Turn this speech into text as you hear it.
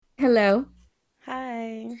Hello,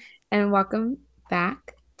 Hi. and welcome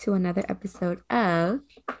back to another episode of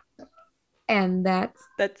And That's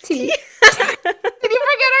That's tea. Tea. Did you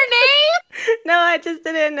forget our name? No, I just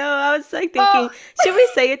didn't know. I was like Oh, thinking, should we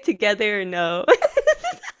say it together or no?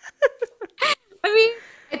 I mean,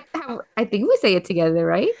 I think we say it together,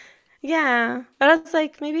 right? Yeah. But I was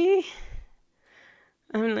like, maybe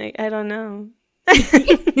I'm like, I don't know.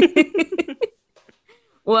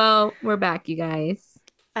 Well, we're back, you guys,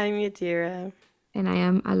 I'm Yadira. and I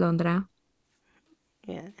am Alondra.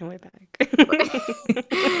 Yeah, and we're back.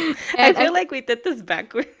 I And feel like we did this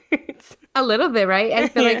backwards. a little bit, right? I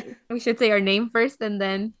feel Yeah. like we should say our name first and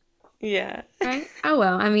then, Yeah. right? Oh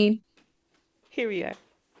well, I mean, Here we are.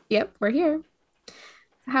 yep, we're here.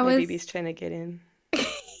 How My was? baby's trying to get in.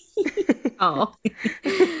 Oh,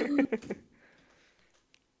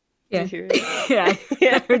 Did you yeah, hear it? yeah.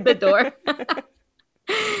 I Yeah. heard the door.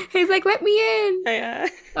 He's like, "Let me in." Yeah.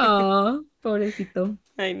 Oh, pobrecito.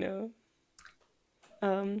 I know.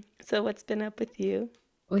 So what's been up with you?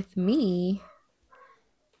 With me,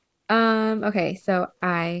 okay, so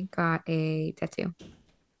I got a tattoo.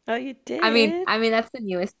 Oh, you I mean, did? I mean that's the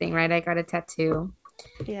newest thing, right? I got a tattoo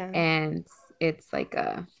Yeah. and it's like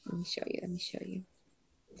let me show you. Let me show you.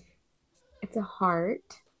 It's a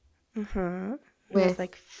heart Uh-huh. And there's with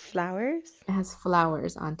like flowers. it has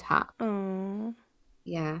flowers on top. Oh,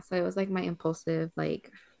 Yeah, so it was like my impulsive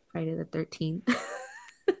like Friday the 13th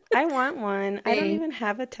I want one. I don't thing. even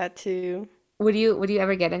have a tattoo. Would you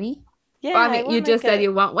ever get any? Well, Yeah, I I mean, you want like just said a,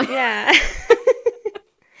 you want one. yeah.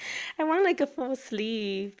 I want like a full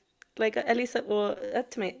sleeve. Like at least, well, up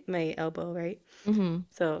to my elbow, right? Hmm.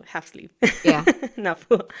 So half sleeve. Yeah. Not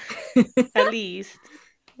full. At least.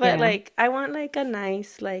 But Yeah. like, I want like a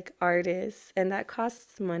nice like artist, and that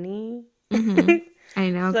costs money. Hmm. I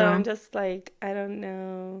know, So I'm girl. just like, I don't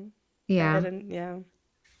know. I Yeah. don't, yeah.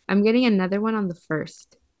 I'm getting another one on the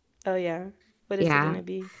first. Oh, yeah. What is it Yeah. gonna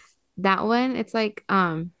be? That one, it's like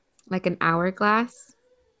an hourglass.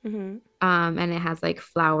 Mm-hmm. And it has like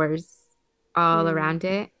flowers all Mm. around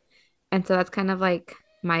it. And so that's kind of like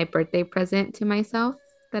my birthday present to myself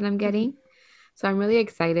that I'm Mm-hmm. getting. So I'm really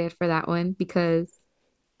excited for that one because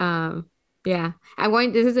um yeah,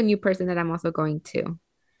 this is a new person that I'm also going to.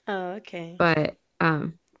 Oh, okay. But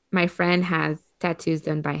my friend has tattoos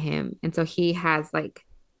done by him. And so he has like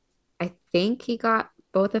I think he got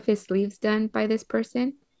both of his sleeves done by this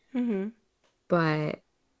person, Mm-hmm. but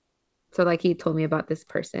so like he told me about this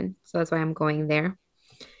person. So that's why I'm going there.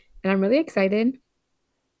 And I'm really excited.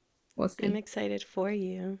 We'll I'm see. excited for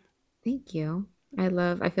you. Thank you. I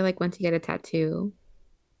feel like once you get a tattoo,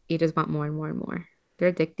 you just want more and more and more.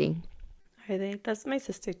 They're addicting. Are they? That's my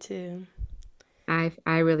sister too.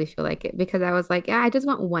 I really feel like it because I was like, yeah, I just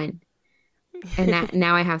want one. And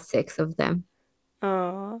now I have six of them.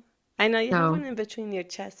 Oh, I know you have So one in between your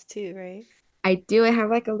chest too, right? I do. I have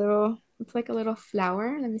like it's like a little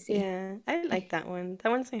flower. Let me see. Yeah, I like that one. That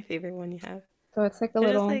one's my favorite one you have. So it's like a They're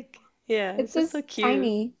just little, like, yeah, it's it's just so just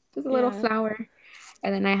cute. tiny, just a little Yeah. flower.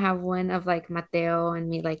 And then I have one of like Mateo and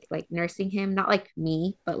me like nursing him, not like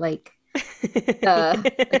me, but like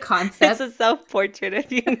the It's concept. a self-portrait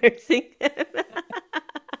of you nursing him.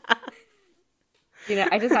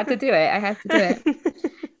 I just had to do it. I had to do it.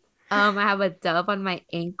 I have a dove on my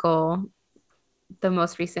ankle. The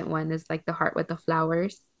most recent one is like the heart with the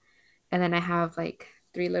flowers. And then I have like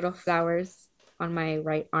three little flowers on my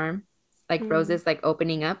right arm, like Mm. roses like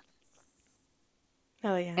opening up.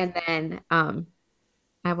 Oh yeah. And then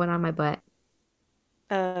I have one on my butt.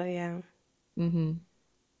 Oh yeah. Hmm.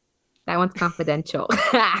 That one's confidential.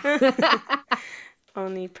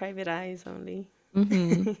 Only private eyes only.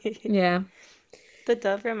 Hmm. Yeah. The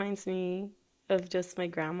dove reminds me of just my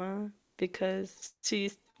grandma because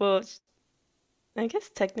she's, well, I guess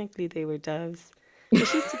technically they were doves, but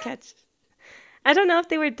she used to catch. I don't know if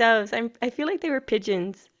they were doves. I feel like they were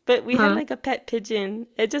pigeons, but we had Huh? like a pet pigeon.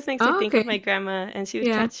 It just makes me Oh, think of my okay. grandma, and she would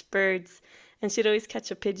Yeah. catch birds, and she'd always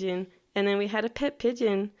catch a pigeon. And then we had a pet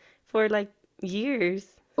pigeon for like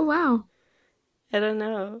years. Oh, wow. I don't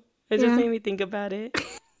know. It just Yeah. made me think about it.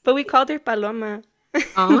 But we called her Paloma.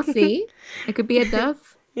 Oh, see? It could be a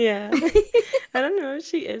dove. Yeah. I don't know if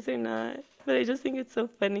she is or not, but I just think it's so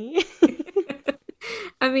funny.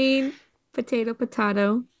 I mean, potato,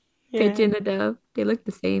 potato, Yeah. pigeon, a dove. They look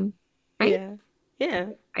the same, right? Yeah.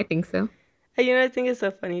 Yeah. I think so. I think it's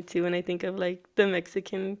so funny too when I think of like the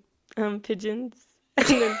Mexican pigeons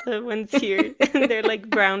and then the ones here and they're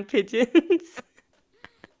like brown pigeons.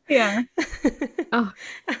 Yeah. Oh,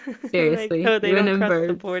 I'm like, seriously. oh, they Even don't in cross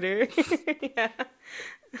the birds. border. Yeah.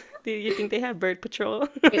 Do you think they have bird patrol?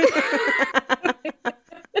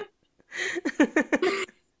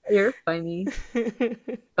 You're funny.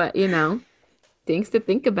 But things to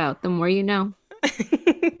think about, the more you know.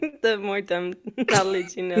 The more dumb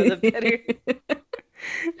knowledge you know, the better.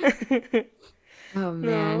 Oh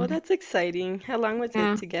No, well, man. that's exciting. How long was it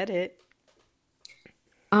Yeah. to get it?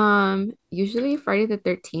 Usually Friday the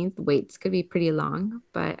 13th waits could be pretty long,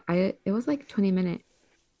 but I it was like 20 minutes,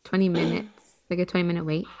 like a 20-minute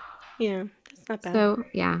wait. Yeah, that's not bad. So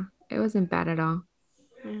yeah, it wasn't bad at all.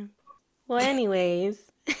 Yeah. Well, anyways,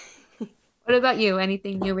 What about you?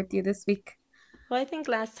 Anything new with you this week? well, I think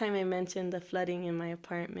last time I mentioned the flooding in my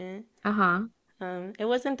apartment. Uh-huh. It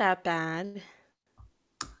wasn't that bad.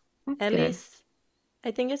 That's At good. least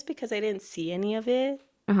I think it's because I didn't see any of it,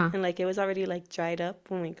 Uh-huh. and like it was already like dried up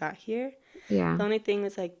when we got here. Yeah. The only thing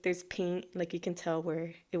is like there's paint, like you can tell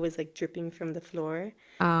where it was like dripping from the floor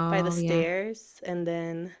by the Oh, yeah. stairs, and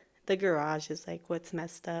then the garage is like what's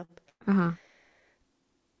messed up. Uh-huh.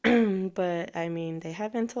 But I mean, they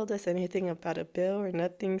haven't told us anything about a bill or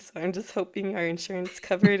nothing, so I'm just hoping our insurance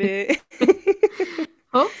covered it.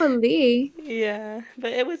 Hopefully. Yeah,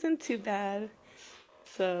 but it wasn't too bad.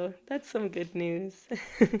 So that's some good news.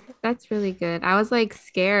 That's really good. I was like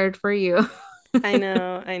scared for you. I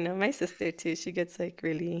know, I know. My sister too, she gets like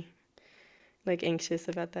really like anxious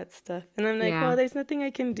about that stuff. And I'm like, well, Yeah. there's nothing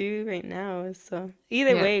I can do right now. So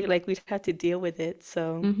either Yeah. way, like we'd have to deal with it.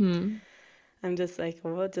 So Mm-hmm. I'm just like,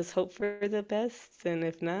 well, just hope for the best. And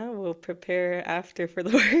if not, we'll prepare after for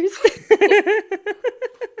the worst.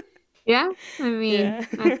 Yeah. I mean, Yeah.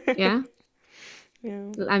 yeah.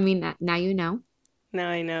 Yeah. I mean, now you know. Now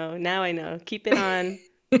I know. Now I know. Keep it on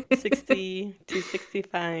 60 to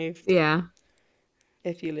 65 Yeah,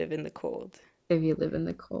 if you live in the cold. if you live in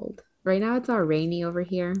the cold. Right now it's all rainy over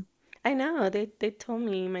here. I know. They told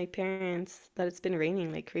me, my parents, that it's been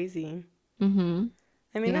raining like crazy. Mm-hmm.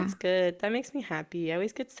 I mean, Yeah, that's good. That makes me happy. I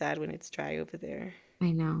always get sad when it's dry over there.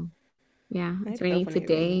 I know. Yeah, it's I raining love when it today,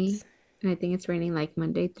 rains. and I think it's raining like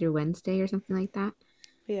Monday through Wednesday or something like that.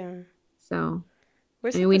 Yeah. So, We're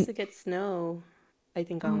I mean, supposed to get snow, I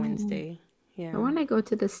think, on oh, Wednesday. I Yeah. want to go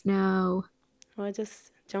to the snow. Well,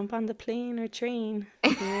 just jump on the plane or train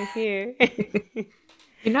when you're here.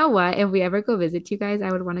 You know what? If we ever go visit you guys,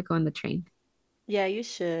 I would want to go on the train. Yeah, you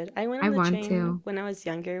should. I went I on the want train to. when I was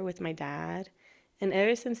younger with my dad. And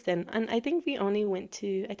ever since then, and I think we went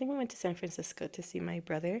to San Francisco to see my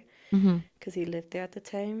brother Mm-hmm. because he lived there at the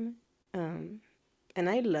time. Um, and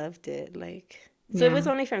I loved it. Like, so it was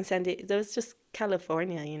Yeah, only from it was just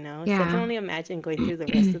California, So I can yeah, only imagine going through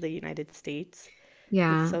the rest of the United States. It's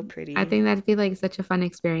yeah. so I pretty. think that'd be like such a fun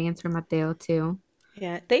experience for Mateo too.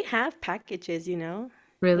 Yeah, they have packages.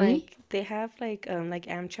 Really? Like they have like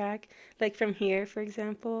Amtrak, like from here, for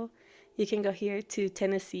example, you can go here to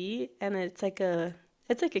Tennessee and it's like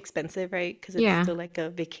expensive, right? Because it's Yeah. still like a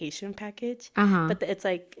vacation package, Uh-huh. but it's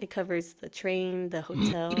like it covers the train, the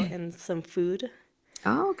hotel, and some food.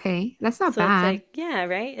 Oh, okay. That's not So it's bad. like, yeah,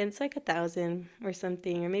 right? And it's like 1,000 or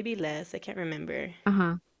something, or maybe less. I can't remember.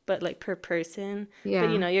 Uh-huh. But like per person. But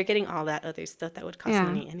Yeah. you're getting all that other stuff that would cost Yeah.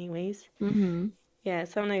 money anyways. Mm-hmm. Yeah,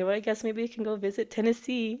 so I'm like, well, I guess maybe we can go visit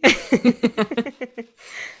Tennessee.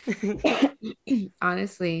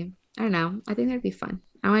 Honestly, I don't know. I think that'd be fun.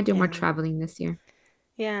 I want to do more Yeah. traveling this year.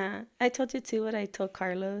 Yeah. I told you too what I told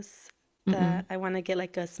Carlos Mm-mm. that I want to get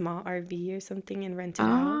like a small RV or something and rent it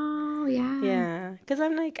out. Oh, yeah. Yeah. Because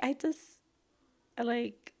I'm like, I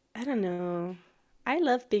don't know. I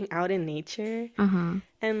love being out in nature. Uh-huh.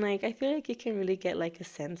 And like, I feel like you can really get like a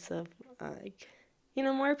sense of like,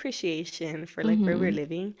 more appreciation for like where we're Mm-hmm.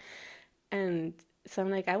 living. And so I'm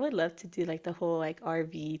like, I would love to do like the whole like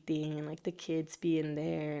RV thing and like the kids being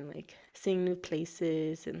there and like seeing new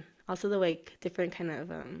places and also the like different kind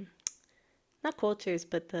of not cultures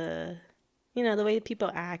but the way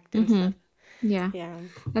people act and Mm-hmm. stuff. Yeah. Yeah.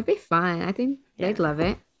 That'd be fun. I think they'd Yeah. love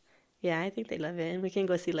it. Yeah, I think they love it. And we can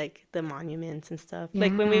go see like the monuments and stuff.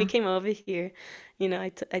 Like when we Yeah. came over here, I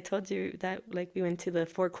told you that like we went to the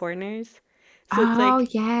Four Corners. So it's Oh,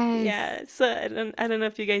 like, yes. yeah, so I don't know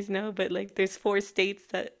if you guys know, but like there's four states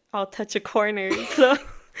that all touch a corner. So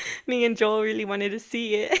me and Joel really wanted to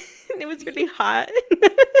see it. And it was really hot.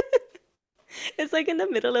 It's like in the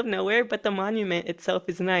middle of nowhere, but the monument itself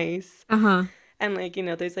is nice. Uh-huh. And like,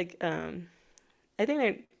 there's like I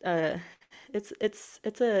think they're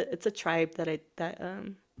it's a tribe that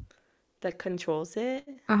controls it.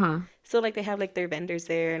 Uh-huh. So like they have like their vendors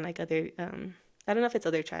there and like other I don't know if it's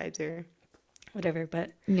other tribes or whatever,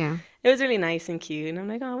 but Yeah. it was really nice and cute. And I'm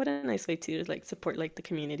like, oh, what a nice way to like support like the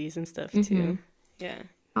communities and stuff Mm-hmm. too. Yeah.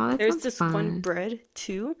 Oh, that There's sounds this one fun. bread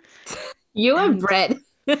too. You and And Brett.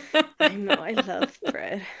 I know I love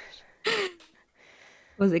bread.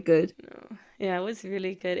 Was it good? No. Yeah, it was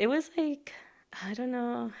really good. It was like, I don't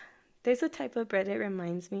know. There's a type of bread it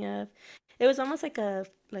reminds me of. It was almost like a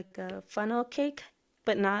funnel cake,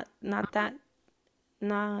 but not that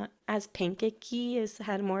not as pancakey. It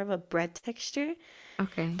had more of a bread texture.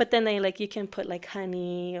 Okay. But then they like you can put like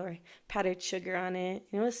honey or powdered sugar on it.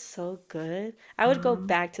 It was so good. I would go Um,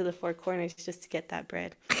 back to the Four Corners just to get that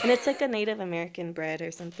bread. And it's like a Native American bread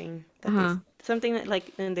or something that they uh-huh. something that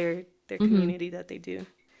like in their Mm-hmm. community that they do.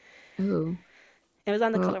 Ooh. It was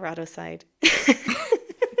on the Well, Colorado side.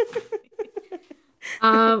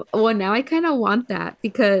 well, now I kind of want that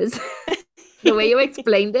because the way you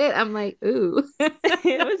explained it, I'm like, ooh.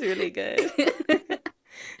 It was really good.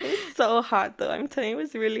 It was so hot though. I'm telling you, it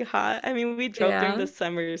was really hot. I mean, we drove during Yeah. the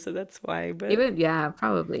summer, so that's why, but Even, yeah,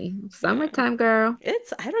 probably. yeah. Summertime, girl.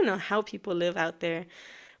 It's I don't know how people live out there.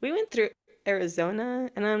 We went through Arizona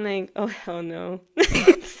and I'm like, oh hell no.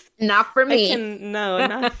 Not for I me. can no,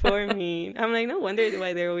 not for me. I'm like, no wonder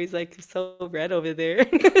why they're always like so red over there.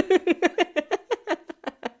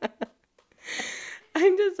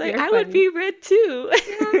 I'm just like, You're I would funny. be red too.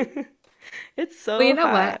 Yeah. It's Well, you so know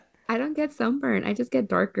what? hot. I don't get sunburn. I just get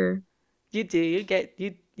darker. You do. You get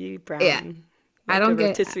you Yeah. brown I like a don't get.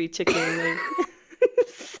 rotisserie chicken. Like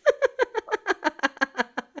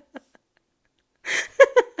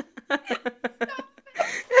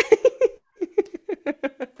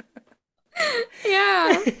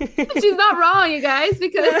Yeah. She's not wrong, you guys,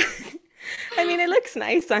 because I mean, it looks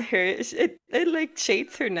nice on her. It like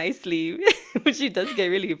shades her nicely, but she does get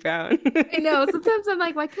really brown. I know sometimes I'm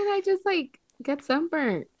like, why can't I just like get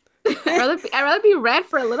sunburnt? I'd rather be red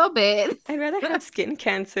for a little bit. I'd rather have skin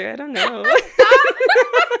cancer. I don't know. Stop.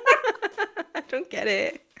 I don't get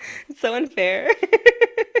it. It's so unfair.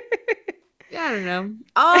 Yeah, I don't know.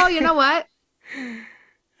 Oh, you know what?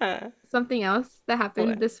 Huh. Something else that happened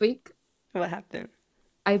What? this week. What happened?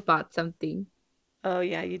 I bought something. Oh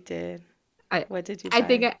yeah, you did. I What did you I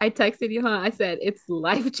think buy? I texted you, huh? I said it's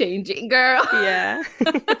life changing, girl. Yeah.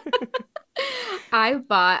 I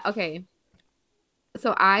bought, okay.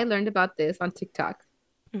 So I learned about this on TikTok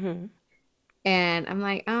hmm and I'm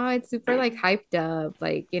like, oh, it's super like hyped up.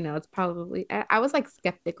 Like, it's probably, I was like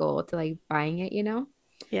skeptical to like buying it,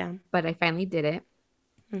 Yeah. but I finally did it.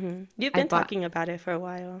 You've I been bought, talking about it for a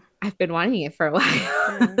while. I've been wanting it for a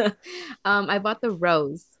Yeah. while. I bought the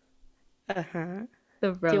rose, Uh-huh.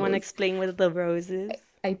 the Do you want to rose. explain what the rose is?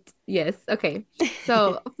 Yes, okay.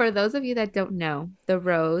 So for those of you that don't know, the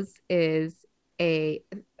rose is a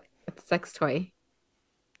sex toy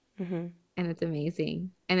hmm and it's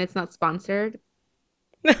amazing. And it's not sponsored.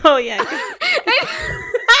 Oh yeah, because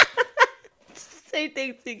say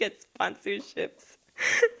things to get sponsorships.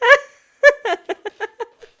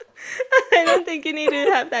 I don't think you need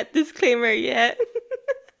to have that disclaimer yet.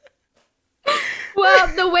 Well,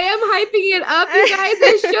 the way I'm hyping it up, you guys,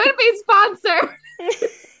 it should be sponsored.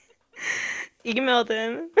 Email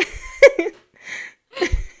them.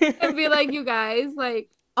 And be like, you guys, like,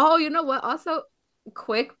 oh, you know what? Also,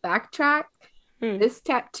 quick backtrack. Hmm. This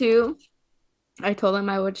tattoo, I told him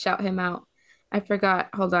I would shout him out. I forgot.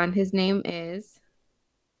 Hold on. His name is,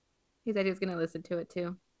 he said he was gonna listen to it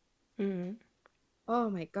too. Hmm. Oh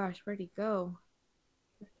my gosh, where'd he go?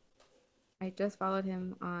 I just followed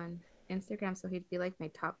him on Instagram, so he'd be like my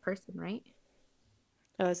top person, right?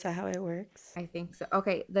 Oh, is that how it works? I think so.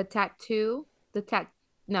 Okay, the tattoo, the tat,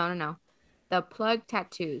 no, no, no, the plug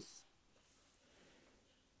tattoos.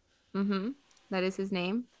 Mm-hmm. That is his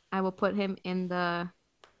name. I will put him in the,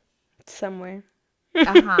 Somewhere.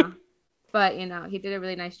 uh-huh. But he did a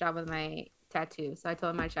really nice job with my tattoo, so I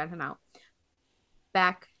told him I'd shout him out.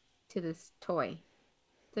 Back to this toy.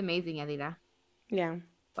 It's amazing, Yadira. Yeah.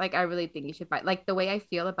 Like I really think you should buy. Like the way I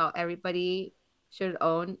feel about everybody should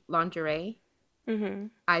own lingerie. hmm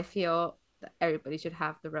I feel that everybody should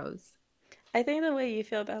have the rose. I think the way you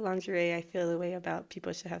feel about lingerie, I feel the way about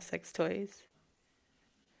people should have sex toys.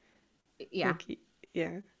 Yeah. Like,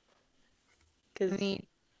 yeah. I Because, mean,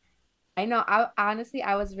 I know. I honestly,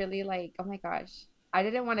 I was really like, oh my gosh, I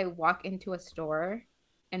didn't want to walk into a store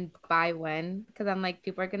and buy one because I'm like,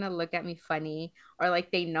 people are gonna look at me funny or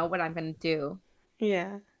like they know what I'm gonna do,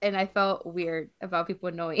 yeah. and I felt weird about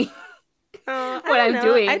people knowing Oh, I what don't I'm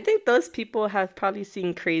know. I doing. think those people have probably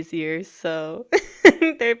seen crazier, so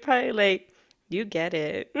they're probably like, you get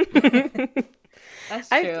it.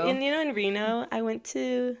 That's I true. in in Reno,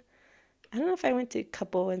 I don't know if I went to a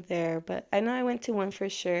couple in there, but I know I went to one for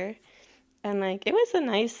sure. And like it was a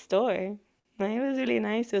nice store. Like it was really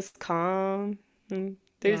nice. It was calm.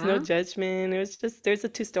 There's no Yeah. judgment. It was just there's a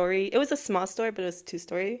two-story. It was a small store, but it was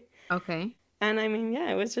Okay. and I mean,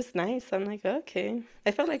 yeah, it was just nice. I'm like, okay.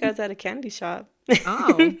 I felt like I was at a candy shop.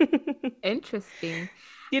 Oh, interesting.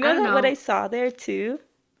 You I know don't that what I know saw there too?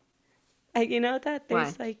 You know that what.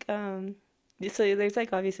 there's like so there's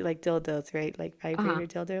like obviously like dildos, right? Like Uh-huh. vibrator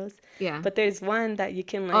dildos. Yeah. But there's one that you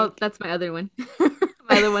can Oh, like that's my other one.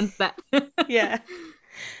 My other one's that. yeah.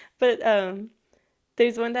 But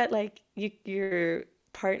there's one that like your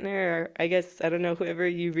partner or I guess I don't know whoever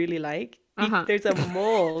you really like. Uh-huh. There's a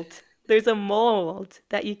mold. There's a mold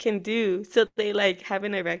that you can do. So they like have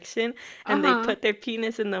an erection and they Uh-huh. put their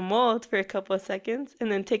penis in the mold for a couple of seconds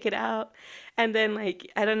and then take it out. And then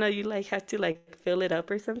like I don't know, you like have to like fill it up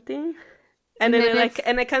or something. And And then then it like it's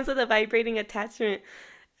and it comes with a vibrating attachment.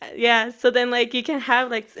 Yeah, so then like you can have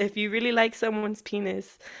like if you really like someone's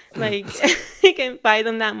penis, like you can buy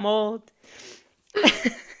them that mold.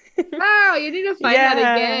 wow, you need to find that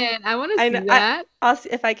Yeah. again. I want to I know see that. I'll see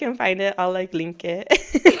if I can find it, I'll like link it.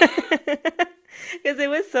 Because it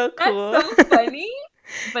was so That's cool. so funny.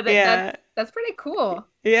 But Yeah. that's pretty cool.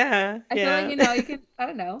 Yeah. I feel like, Yeah. you can, I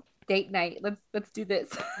don't know, date night. Let's do this.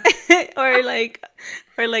 Or like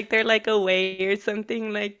or like they're like away or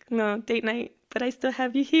something like no, date night, but I still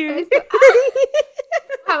have you But I here. still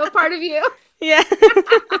have a part of you. Yeah.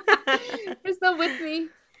 You're still with me.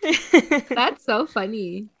 That's so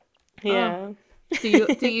funny. Oh, Yeah.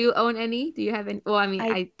 do you own any? Do you have any? Well, I mean,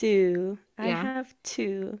 I do. I yeah. have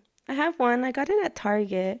two. I have one. I got it at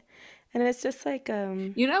Target, and it's just like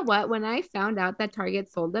You know what? When I found out that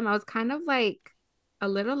Target sold them, I was kind of like a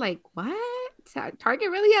little like, what? Target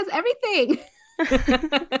really has everything.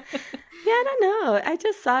 yeah, I don't know. I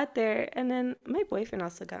just saw it there, and then my boyfriend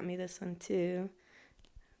also got me this one too.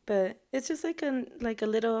 But it's just like a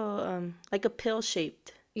little like a pill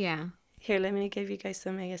shaped. Yeah. Here, let me give you guys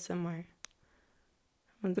some ASMR.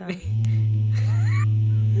 Hold on.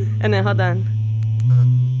 And then hold on.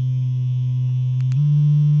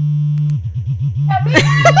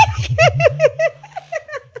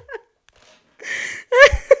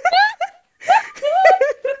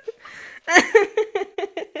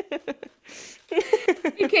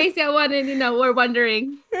 In case y'all wanted, we're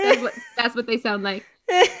wondering. That's what they sound like.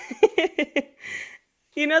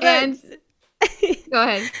 you know that And go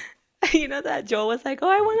ahead. you know that Joel was like, "Oh,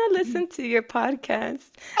 I want to listen to your podcast,"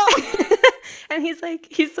 Oh, and he's like,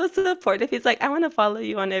 he's so supportive. He's like, "I want to follow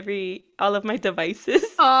you on all of my devices,"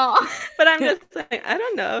 oh. but I'm just like, I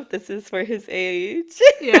don't know if this is for his age.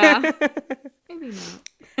 Yeah, maybe not.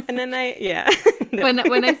 and then yeah, no,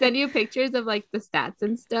 When I send you pictures of like the stats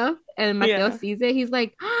and stuff, and Mateo yeah. sees it, he's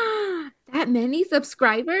like, that many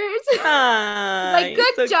subscribers? Ah, Like, you're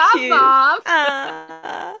good so job, cute. mom.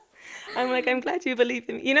 Ah. I'm like, I'm glad you believe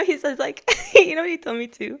in me. You know, he says like, you know what he told me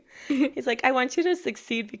too? He's like, I want you to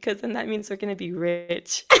succeed because then that means we're gonna be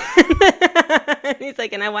rich. He's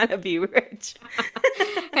like, and I want to be rich.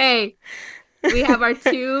 Hey, we have our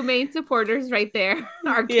two main supporters right there,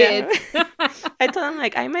 our Yeah. kids. I told him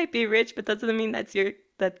like, I might be rich, but that doesn't mean that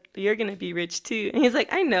you're gonna be rich too. And he's like,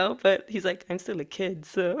 I know, but he's like, I'm still a kid,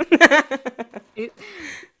 so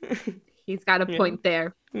He's got a yeah, point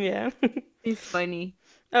there. yeah. He's funny.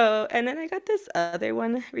 Oh, and then I got this other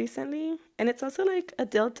one recently, and it's also like a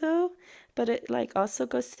dildo, but it like also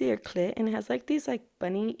goes to your clit and it has like these like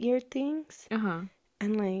bunny ear things. Uh-huh.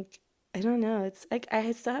 And like I don't know, it's like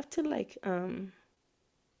I still have to like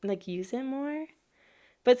use it more.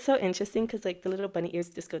 But it's so interesting because like the little bunny ears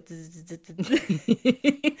just go zzz, zzz, zzz, zzz.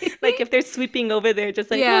 Like if they're sweeping over there,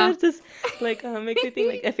 just like oh, Yeah. it's just like makes me think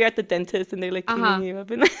like if you're at the dentist and they're like cleaning Uh-huh. you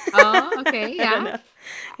up and Oh, okay. I don't Yeah. know.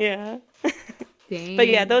 Yeah. But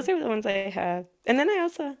yeah, those Dang. are the ones I have. And then I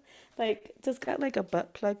also like just got like a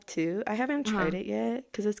butt plug too. I haven't Uh-huh. tried it yet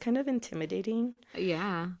because it's kind of intimidating.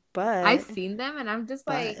 Yeah. I've But seen them and I'm just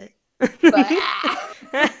like, but but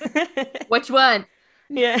which one?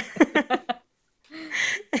 yeah.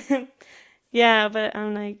 Yeah, but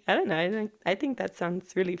I'm like, I don't know. I think that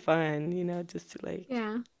sounds really fun, just to like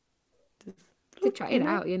Yeah. just To oh, try it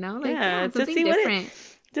out, like, yeah, yeah, just something see what it different.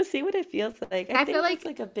 just see what it feels like. I I feel think that's like,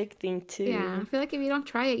 like a big thing yeah, I too. feel like if you don't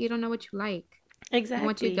try it, you don't know what you like and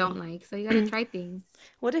what you don't Exactly. like. So you gotta try things.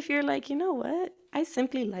 What if you're like, you know what? I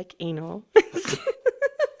simply like anal.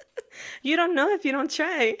 You don't know if you don't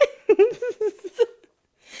try.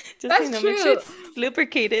 Just, That's make sure true. it's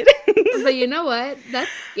lubricated. But you know what?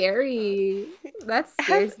 That's scary. That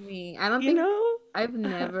Have, scares me. I don't you think know? I've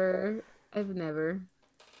Uh-huh. never, I've never.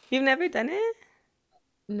 You've never done it?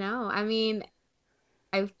 No, I mean,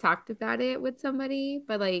 I've talked about it with somebody,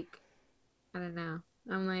 but like, I don't know.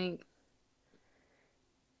 I'm like,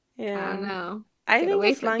 I don't Yeah. know. I think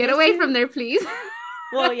as long Get as away from you, there, please.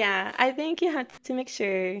 well, yeah, I think you have to make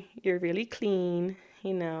sure you're really clean,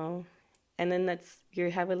 and then you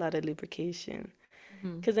have a lot of lubrication.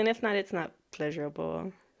 Mm. Because then if not, it's not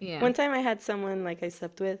pleasurable. Yeah. One time I had someone like I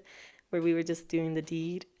slept with where we were just doing the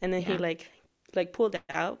deed and then he Yeah. like pulled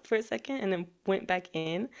out for a second and then went back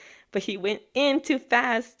in, but he went in too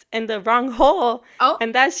fast and the wrong hole, Oh,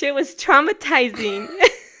 and that shit was traumatizing.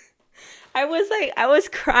 I was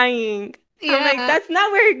crying. I'm like, yeah. that's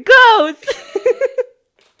not where it goes.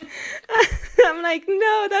 I'm like,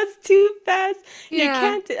 no, that's too fast. You Yeah.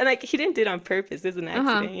 can't. And like, he didn't do it on purpose. It was an Uh-huh.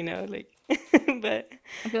 accident, like, but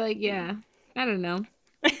I feel like, yeah. I don't know.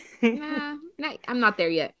 I'm not there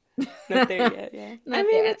yet. not there yet. Yeah. I Not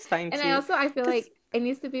mean, there. it's fine And too. I feel Cause like it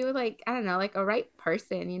needs to be with like, I don't know, like a right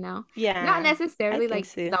person, you know? Not yeah, I necessarily think like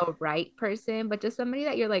so. the right person, but just somebody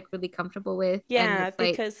that you're like really comfortable with. And Yeah, it's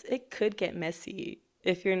like, because it could get messy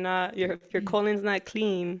if you're not, your colon's not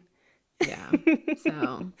clean. yeah.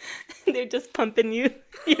 So, They're just pumping you,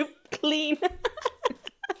 you clean.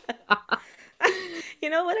 You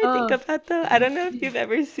know what I think oh, about though? I don't know if you've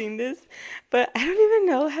ever seen this, but I don't even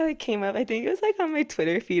know how it came up. I think it was like on my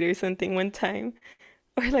Twitter feed or something one time,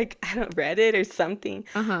 or like I don't Reddit or something.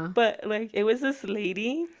 uh-huh. But like it was this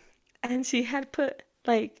lady, and she had put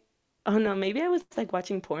like, oh no, maybe I was like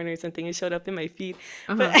watching porn or something. It showed up in my feed,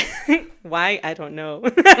 but Uh-huh. why? I don't know.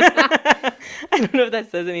 I don't know if that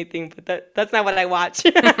says anything, but that's not what I watch.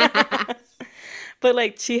 But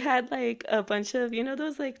like she had like a bunch of,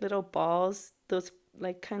 those like little balls, those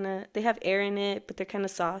like kind of they have air in it, but they're kind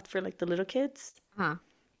of soft for like the little kids. Huh.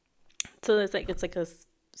 So it's like a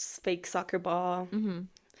fake soccer ball, Hmm.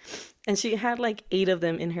 and she had like 8 of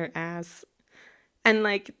them in her ass. And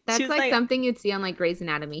like she That's was like like, something you'd see on like Grey's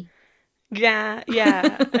Anatomy. yeah,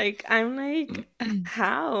 yeah. Like I'm like,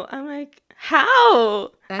 how? I'm like,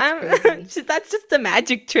 how? That's I'm crazy. that's just a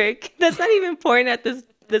magic trick. That's not even porn at this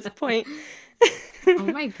point. Oh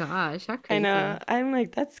my gosh, how I know. crazy. I'm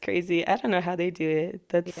like, that's crazy. I don't know how they do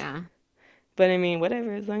it. Yeah, But I mean,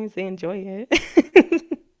 whatever, as long as they enjoy it.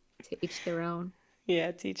 to each their own.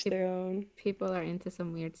 Yeah, teach Pe- their own. People are into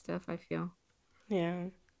some weird stuff, I feel. Yeah.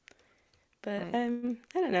 But But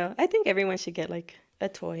I don't know. I think everyone should get like a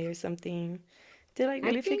toy or something to like I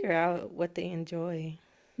really think, figure out what they enjoy.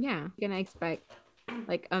 yeah, you're gonna expect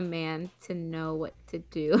like a man to know what to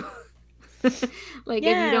do. Like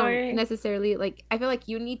if you Yeah, don't or necessarily like, I feel like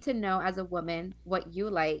you need to know as a woman what you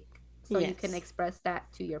like so you can yes. express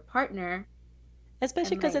that to your partner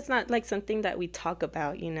Especially and because like, it's not like something that we talk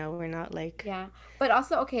about, We're not like, yeah. But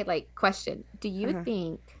also, okay, like question, do you uh-huh.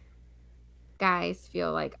 think guys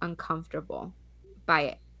feel like uncomfortable by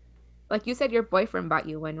it? Like you said your boyfriend bought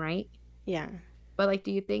you one, right? Yeah. But like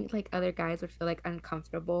do you think like other guys would feel like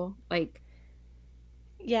uncomfortable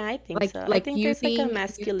Yeah, I think so. I like think there's like a using a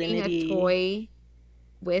masculinity. toy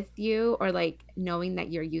with you or like knowing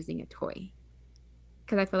that you're using a toy?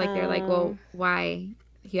 Because I feel like they're like, Um, well, why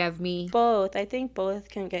you have me? both. I think both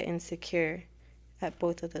can get insecure at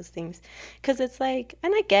both of those things. Because it's like,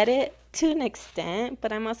 and I get it to an extent,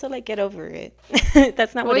 but I'm also like, get over it.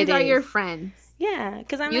 That's not what it Toys are your is. friends. Yeah,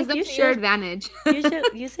 because I'm Use like, them to your advantage. you should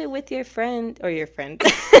use it with your friend or your friend,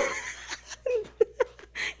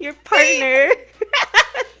 your Beep. partner.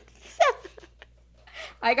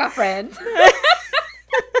 I got friends.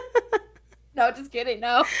 No, just kidding.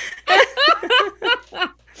 No.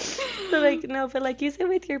 But like no, but like use it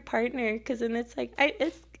with your partner, because then it's like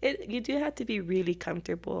you do have to be really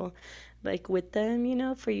comfortable, like with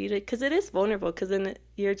them, for you to, because it is vulnerable. Because then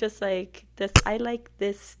you're just like this. I like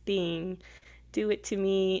this thing, do it to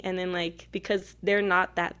me, and then like because they're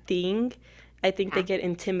not that thing, I think they Yeah. get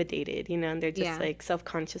intimidated, and they're just Yeah. like self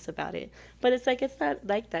conscious about it. But it's like it's not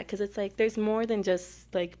like that, because it's like there's more than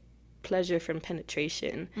just like pleasure from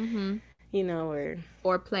penetration, Mm-hmm. or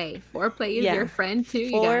Foreplay. Foreplay is your yeah, friend too,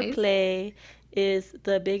 you guys. foreplay is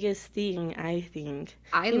the biggest thing, I think.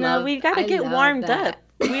 We got to I get love warmed up. that.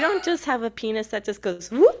 We don't just have a penis that just goes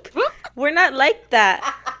whoop. We're not like that.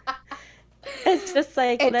 It's just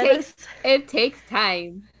like, It let us, takes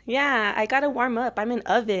time. yeah, I got to warm up. I'm an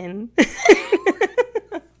oven.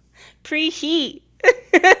 Preheat.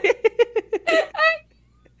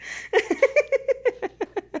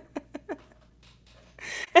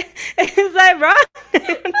 Is that wrong?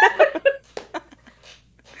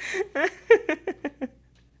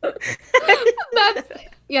 That's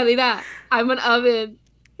yeah, Lida. I'm an oven.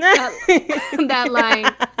 That that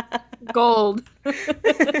line, gold.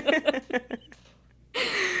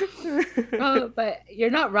 Oh, but you're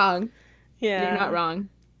not wrong. You're not Yeah. wrong.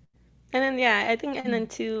 And then yeah, I think, and then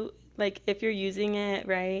too, like if you're using it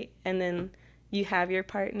right, and then you have your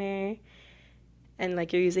partner, and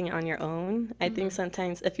like you're using it on your own, I think Hmm.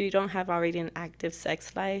 sometimes if you don't have already an active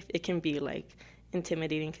sex life, it can be like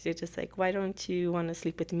intimidating because you're just like, why don't you want to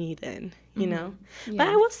sleep with me then? You know? Mm-hmm. But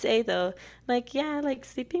I Yeah. will say though, like, yeah, like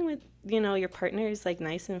sleeping with, your partner is like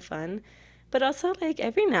nice and fun. But also, like,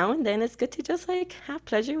 every now and then it's good to just like have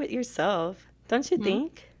pleasure with yourself. Don't you Hmm.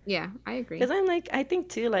 think? Yeah, I Because agree. I'm like, I think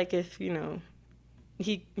too, like, if,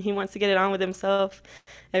 he wants to get it on with himself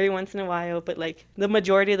every once in a while, but like the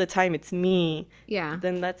majority of the time it's me, Yeah.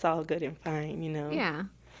 then that's all good and fine, Yeah.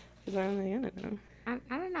 Because I'm like, I don't know. I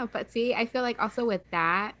don't know, but see, I feel like also with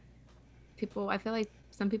that, I feel like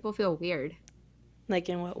some people feel weird, Like,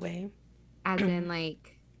 in what way? as in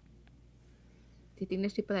like, do you think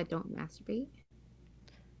there's people that don't masturbate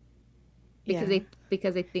Yeah.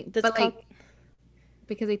 because they think, That's but called, like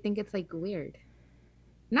because they think it's like weird,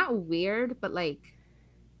 not weird, but like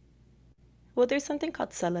well, there's something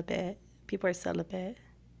called celibate. People are celibate.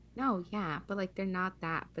 no, yeah, but like they're not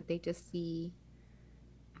that, but they just see,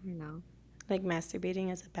 I don't know, Like,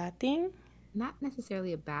 masturbating is a bad thing. not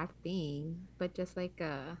necessarily a bad thing, but just like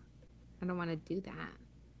I don't want to do that.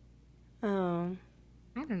 Um,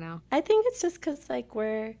 I don't know. I think it's just because, like,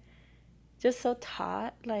 we're just so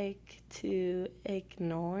taught, like, to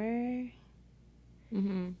ignore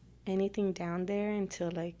Mm-hmm. anything down there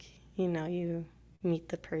until, like, you meet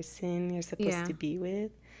the person you're supposed Yeah. to be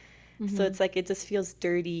with. So Mm-hmm. it's like it just feels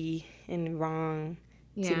dirty and wrong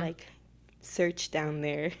to Yeah. like search down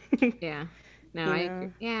there. Yeah. No, you I agree.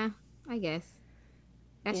 know? Yeah, I guess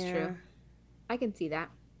that's Yeah. true. I can see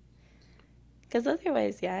that. Because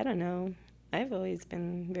otherwise, yeah, I don't know. I've always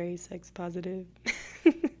been very sex positive.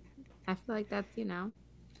 I feel like that's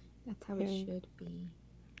how it Yeah, should be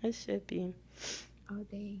it should be. all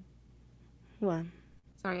day. Well,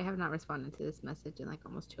 Sorry, I have not responded to this message in like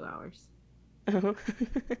almost 2 hours. oh,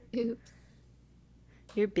 Oops.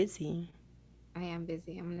 you're busy. I am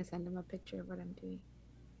busy. I'm gonna send him a picture of what I'm doing.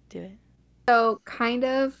 Do it. So, kind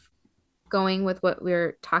of going with what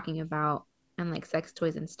we're talking about and like sex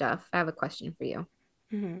toys and stuff, I have a question for you.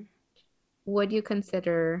 Hmm. Would you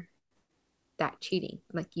consider that cheating,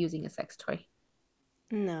 like using a sex toy?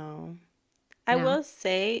 No. I No. will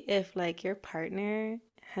say if like your partner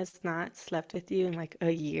has not slept with you in like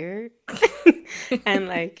a year and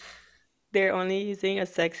like they're only using a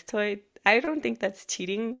sex toy, I don't think that's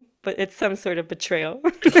cheating, but it's some sort of betrayal.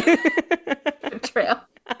 Betrayal.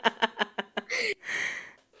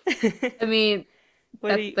 I mean,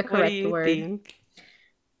 that's the What do correct you word. think?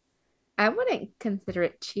 I wouldn't consider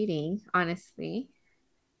it cheating, honestly.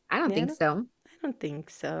 I don't Yeah, think so. I don't think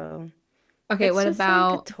so. Okay, It's what just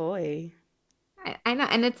like a about toy. I know,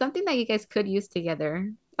 and it's something that you guys could use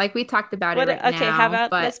together. Like we talked about it What right okay, how now,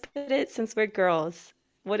 about but let's put it since we're girls.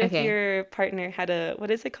 What if okay. your partner had a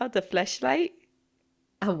what is it called? A fleshlight?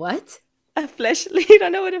 A what? A fleshlight? You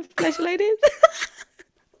don't know what a fleshlight is?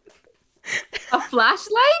 A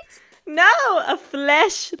flashlight? No, a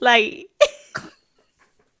fleshlight.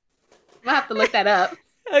 I'm gonna have to look that up.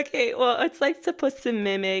 Okay, well, it's like supposed to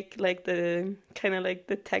mimic like the kind of like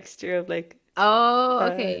the texture of like Oh,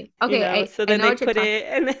 okay. Okay, so I then know they what you're put talking. it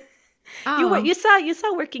and Oh. you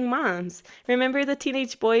saw Working Moms. Remember the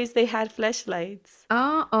teenage boys they had fleshlights.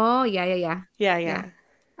 Oh, yeah, yeah, yeah. Yeah, Yeah.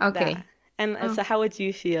 yeah. That. Okay. And Oh. so how would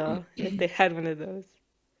you feel if they had one of those?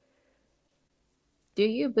 Do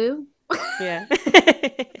you, boo? Yeah.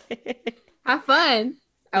 Have fun.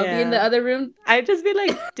 I'll be in the Yeah. other room. I'd just be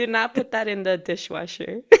like, do not put that in the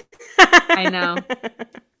dishwasher. I know.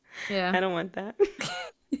 Yeah. I don't want that.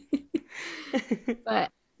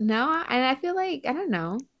 But no, and I feel like I don't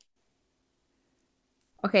know.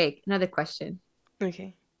 Okay, another question.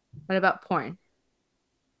 Okay. What about porn?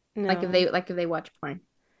 No, Like if they watch porn.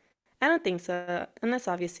 I don't think so. Unless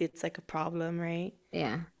obviously it's like a problem, right?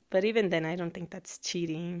 Yeah. But even then, I don't think that's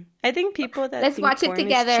cheating. I think people that Let's think watch it porn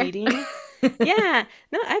is together. cheating, yeah,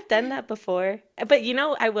 no, I've done that before. But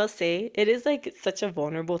I will say it is like such a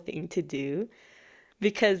vulnerable thing to do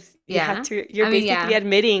because Yeah. you're I mean, basically yeah.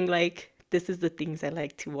 admitting like this is the things I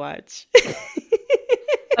like to watch.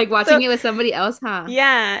 Like So watching it with somebody else, huh?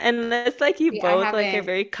 yeah, and it's like you See, I both like are haven't.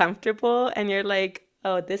 very comfortable and you're like,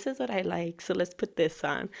 oh, this is what I like, so let's put this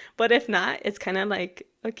on. But if not, it's kind of like,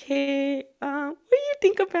 okay, what do you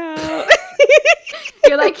think about?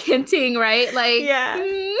 You're like hinting, right? Like, Yeah.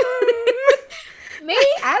 maybe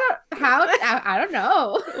I don't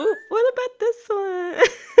know. Ooh, what about this one?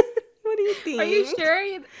 What do you Are you think?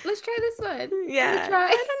 sure? Let's try this one. Give it a Yeah, try.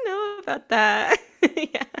 I don't know about that.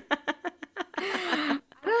 Yeah. I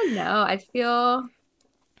don't know.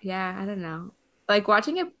 Yeah, I don't know. Like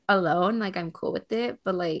watching it alone, like I'm cool with it,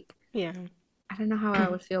 but like Yeah. I don't know how I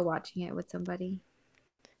would feel watching it with somebody.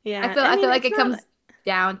 Yeah. I I feel mean, like it's it not comes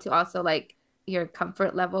down to also like your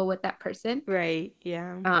comfort level with that person. right.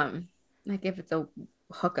 Yeah. Um, Like if it's a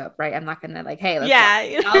hookup, right? I'm not gonna like, hey, let's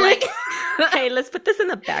watch, Yeah. like Hey, let's put this in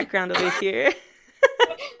the background over here.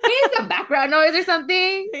 maybe some background noise or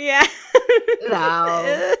something. Yeah.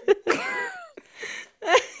 No.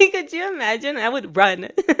 Could you imagine? I would run.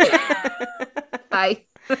 Bye.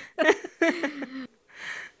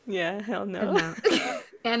 Yeah, hell no. No.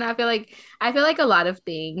 And I feel like a lot of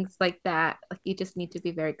things like that, like you just need to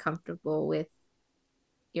be very comfortable with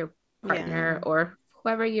your partner Yeah. or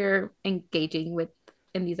whoever you're engaging with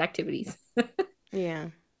in these activities. Yeah.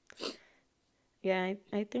 Yeah,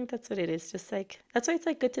 I think that's what it is. Just like that's why it's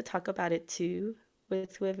like good to talk about it too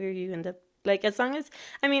with whoever you end up like as long as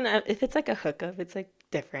I mean if it's like a hookup, it's like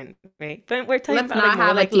different, right? But we're talking Let's about like not more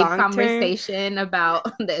have a like deep long term. conversation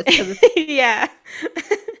about this because it's Yeah.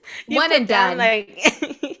 You one and put down done. like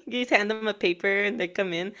you just hand them a paper and they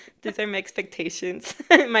come in. These are my expectations,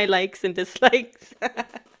 my likes and dislikes.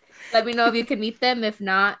 Let me know if you can meet them. If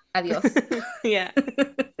not, adios. Yeah.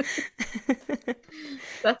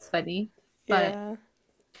 That's funny. But Yeah.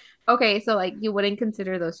 okay, so like you wouldn't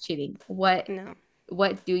consider those cheating. What No.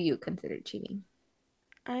 what do you consider cheating?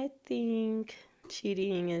 I think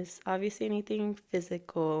cheating is obviously anything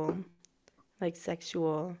physical, like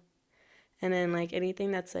sexual, and then like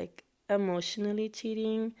anything that's like emotionally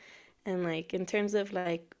cheating and like in terms of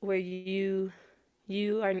like where you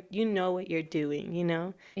know what you're doing, you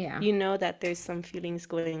know? Yeah. You know that there's some feelings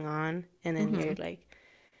going on and then Mm-hmm. you're like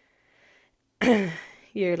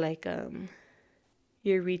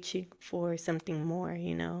you're reaching for something more,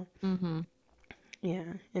 you know? Mm-hmm.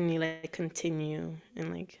 Yeah, and you like continue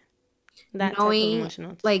and like that type of Knowing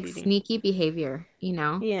emotional like cheating. sneaky behavior,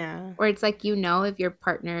 Yeah. Or it's like if your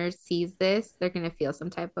partner sees this, they're gonna feel some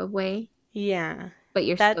type of way, Yeah. but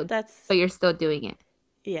you're That still that's but you're still doing it.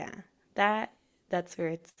 yeah. That that's where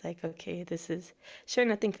it's like okay, this is sure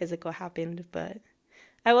nothing physical happened, but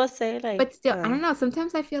I will say But like still, I don't know.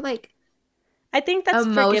 Sometimes I feel like I think that's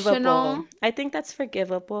forgivable. emotional. I think that's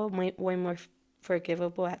forgivable, way more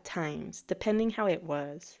forgivable at times, depending how it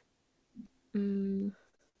was. Mm,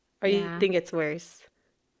 Or you yeah. think it's worse?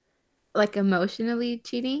 Like emotionally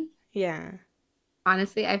cheating. Yeah.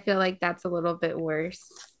 Honestly, I feel like that's a little bit worse.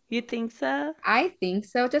 You think so? I think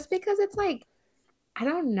so, just because it's like, I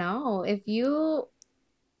don't know. If you,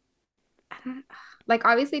 I don't, like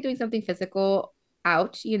obviously doing something physical,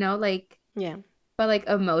 ouch, Yeah. but like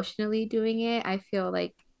emotionally doing it, I feel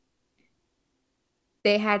like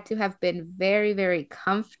they had to have been very, very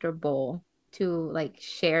comfortable to like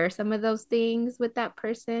share some of those things with that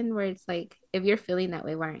person where it's like, if you're feeling that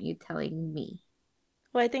way, why aren't you telling me?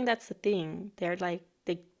 Well, I think that's the thing. They're like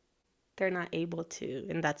they're not able to,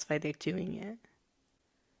 and that's why they're doing it.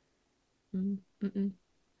 Mm-mm.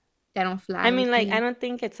 That don't I fly mean, with like I me. don't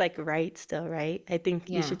think it's like right still, right? I think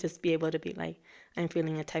you Yeah. should just be able to be like, I'm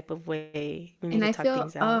feeling a type of way. We need And to I talk feel,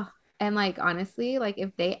 things out. oh, and like honestly, like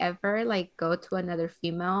if they ever like go to another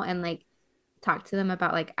female and like talk to them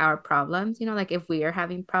about like our problems, like if we are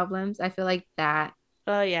having problems, I feel like that,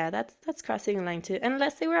 Oh yeah, that's crossing a line too.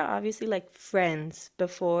 Unless they were obviously like friends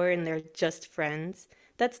before and they're just friends,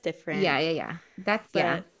 that's different. yeah, yeah, yeah.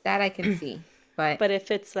 Yeah, But that I can see. But but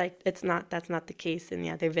if it's like it's not that's not the case and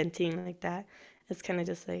yeah, they're venting like that, it's kind of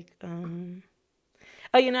just like oh,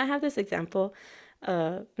 I have this example.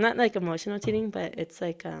 Not like emotional cheating, but it's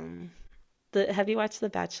like the have you watched The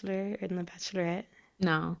Bachelor and The Bachelorette?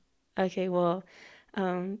 no. Okay, well,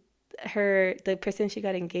 um, the person she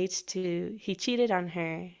got engaged to, he cheated on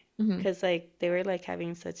her Hmm. because like they were like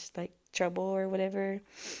having such like trouble or whatever,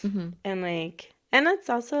 Hmm. and like, and that's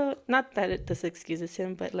also not that this excuses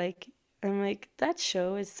him, but like, I'm like that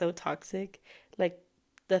show is so toxic, like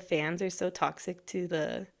the fans are so toxic to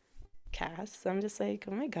the cast. So I'm just like,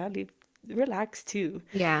 oh my God, relax too.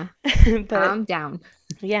 Yeah. But Calm down.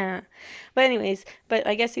 yeah. But anyways, but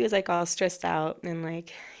I guess he was like all stressed out and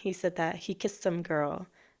like he said that he kissed some girl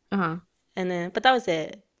Uh-huh. and then but that was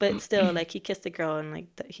it. But still like he kissed a girl and like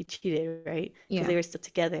he cheated, right? Because Yeah. they were still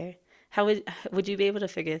together. How would you be able to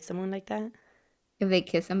forgive someone like that? If they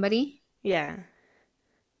kiss somebody. Yeah.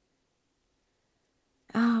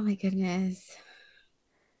 Oh my goodness.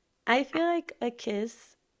 I feel like a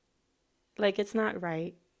kiss like it's not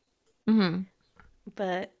right, Hmm.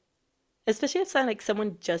 but especially if like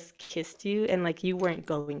someone just kissed you and like you weren't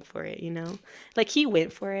going for it, you know? Like he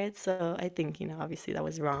went for it, so I think, obviously that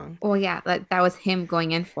was wrong. Well, yeah, that was him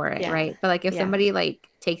going in for it, Yeah. right? But like if Yeah. somebody like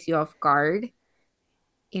takes you off guard,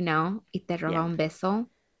 y te roba Yeah. un beso,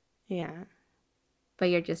 Yeah. but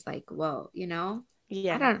you're just like, whoa, I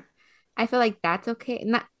Yeah. don't, I feel like that's okay.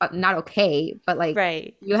 Not okay, but like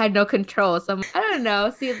Right. you had no control. So I don't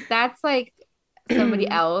know. See, that's like somebody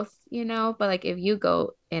else, you know, but like if you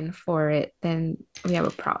go in for it, then we have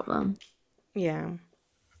a problem. Yeah.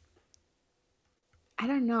 I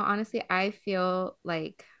don't know. Honestly, I feel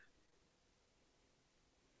like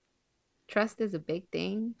trust is a big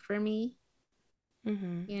thing for me,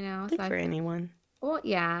 Mm-hmm. you know? I So think I for feel, anyone. well,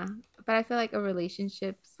 yeah, but I feel like a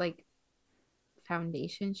relationship's like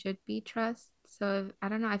foundation should be trust. So if, I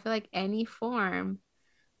don't know, I feel like any form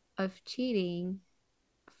of cheating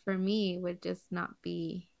for me would just not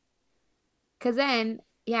be, because then,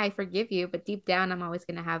 yeah, I forgive you, but deep down, I'm always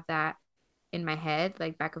gonna have that in my head,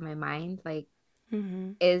 like back of my mind, like,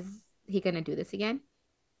 Mm-hmm. is he gonna do this again?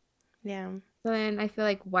 Yeah. So then I feel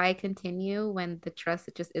like why continue when the trust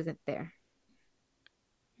just isn't there?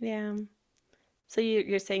 Yeah. So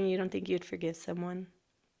you're saying you don't think you'd forgive someone?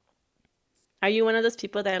 Are you one of those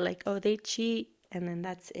people that are like, oh, they cheat and then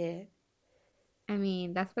that's it? I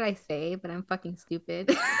mean, that's what I say, but I'm fucking stupid.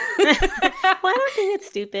 Well, I don't think it's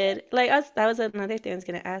stupid. Like us, that was another thing I was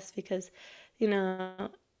gonna ask because, you know,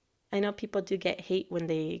 I know people do get hate when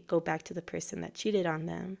they go back to the person that cheated on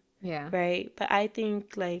them, Yeah. right? But I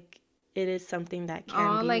think like it is something that can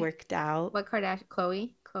Oh, be like worked out. what Kardashian?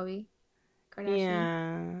 Chloe Kardashian.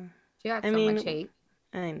 Yeah. She got I so much mean, hate.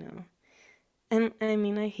 I know. And I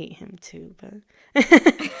mean, I hate him too, but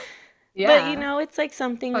but you Yeah. know, it's like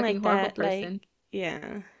something Fucking like horrible that, like person.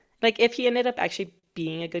 yeah. Like if he ended up actually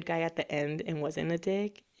being a good guy at the end and wasn't a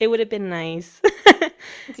dick, it would have been nice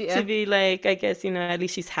to Yeah. be like, I guess, you know, at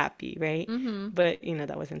least she's happy, right? Mm-hmm. But, you know,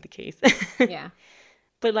 that wasn't the case. Yeah.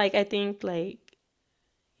 But like I think like,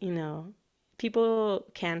 you know, people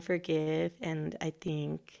can forgive and I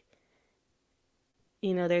think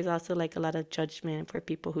you know, there's also like a lot of judgment for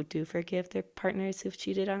people who do forgive their partners who've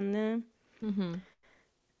cheated on them. Mm-hmm.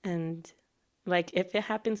 And like if it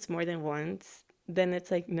happens more than once, then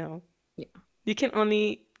it's like no. Yeah.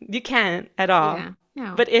 You can't at all. Yeah.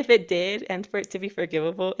 No. But if it did and for it to be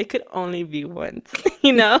forgivable, it could only be once,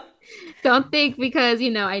 you know? Don't think because,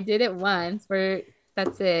 I did it once where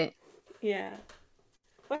that's it. Yeah.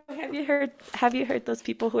 Or have you heard those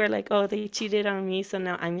people who are like, "Oh, they cheated on me, so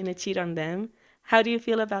now I'm going to cheat on them?" How do you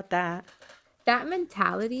feel about that? That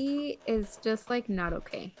mentality is just like not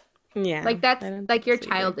okay. Yeah, Like that's I don't like think you're so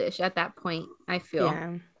either. childish at that point, I feel.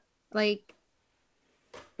 Yeah. Like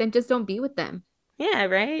then just don't be with them. Yeah,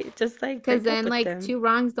 right? Just like Because break up then with like them. two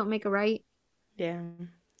wrongs don't make a right. Yeah.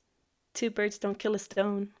 Two birds don't kill a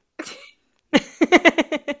stone.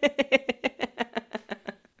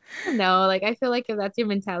 No, like I feel like if that's your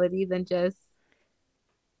mentality, then just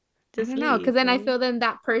I Just don't know. Because leave, then I right? feel then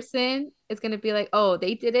that person is gonna be like, oh,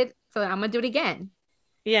 they did it, so I'm gonna do it again.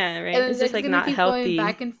 Yeah, And right? then It's they're just just like gonna not keep going healthy.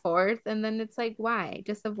 back and forth. And then it's like, why?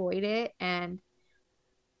 Just avoid it and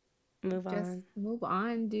Move just on. move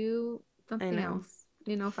on, do I something know. else.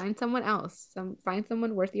 Find someone else. Find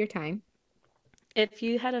someone worth your time. If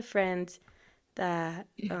you had a friend that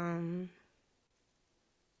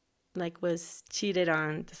like was cheated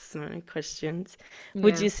on, this is one of my questions,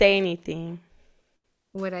 would Yeah. you say anything?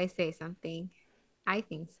 Would I say something? I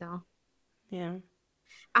think so. Yeah.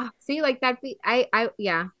 Ah, see, like that be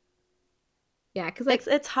yeah. Yeah, because like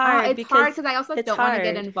It's hard it's hard because because I also it's don't want to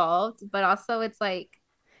get hard. involved, but also it's like,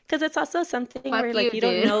 Because it's also something fuck where like you, you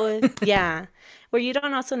don't dude. know if yeah, where you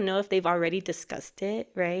don't also know if they've already discussed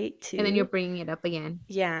it, right? And then you're Too. bringing it up again.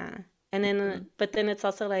 Yeah. And then, Mhm. but then it's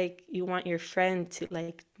also like you want your friend to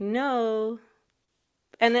like know.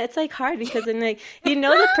 And it's like hard because then like you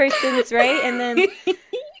know the person's right. And then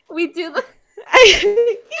We do the I,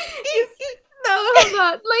 you no, hold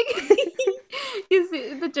on. Like you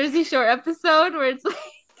see the Jersey Shore episode where it's like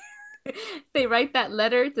they write that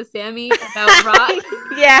letter to Sammy about Ross.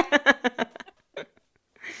 yeah.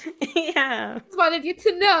 Yeah. Just wanted you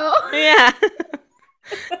to know. Yeah.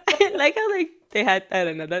 I like how like they had I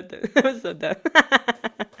don't know that was so dumb.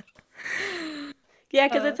 Yeah,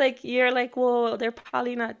 because Uh, it's like you're like, well, they're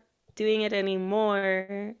probably not doing it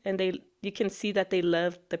anymore, and you can see that they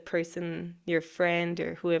love the person, your friend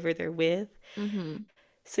or whoever they're with. mm-hmm.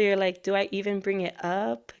 So you're like, do I even bring it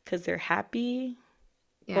up because they're happy,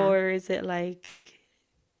 Yeah. or is it like,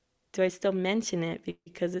 do I still mention it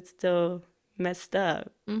because it's still messed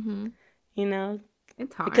up, Mm-hmm. you know?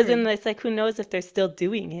 It's Because then hard. it's like, who knows if they're still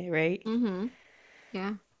doing it, right? Mm-hmm.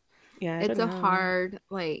 Yeah. Yeah, I It's don't a know. hard,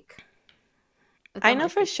 like, it's I a know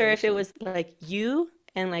hard for sure if it situation. was like you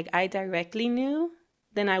and like I directly knew,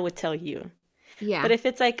 then I would tell you. But Yeah. if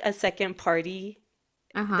it's like a second party,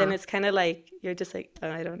 then Uh-huh. it's kind of like you're just like,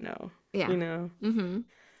 oh, I don't know, Yeah. you know? Mm-hmm.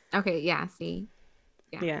 Okay. Yeah. See.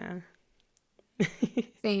 Yeah. Yeah.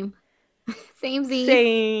 Same. Same Z's.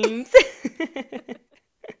 Same.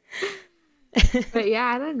 But yeah,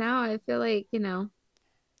 I don't know. I feel like,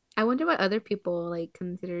 I wonder what other people like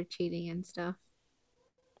consider cheating and stuff.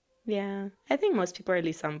 Yeah, I think most people are at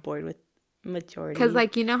least on board with Because majority.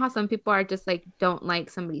 like how some people are just like don't like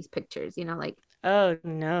somebody's pictures, Oh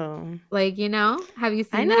no. have you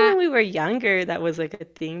I seen know that? when we were younger that was like a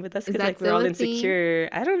thing, but that's Is because that like we're still all a thing? insecure.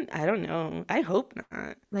 I don't know. I hope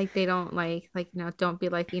not. Like they don't like, don't be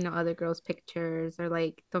like, other girls' pictures or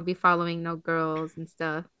like don't be following no girls and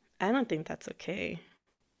stuff. I don't think that's okay.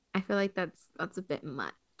 I feel like that's a bit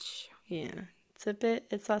much. Yeah.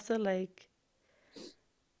 It's also like,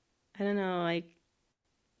 I don't know, like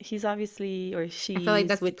he's obviously or I feel like she's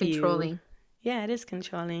that's with you. controlling. Yeah, it is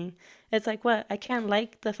controlling. It's like, what? I can't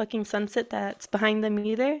like the fucking sunset that's behind them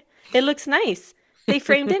either. It looks nice. They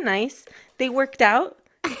framed it nice. They worked out.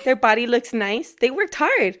 Their body looks nice. They worked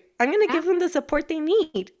hard. I'm going to Yeah, give them the support they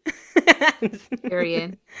need.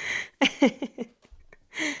 period.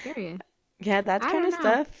 Period. Yeah, that I kind don't of know.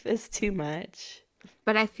 stuff is too much.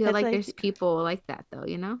 But I feel It's like there's like, people like that though.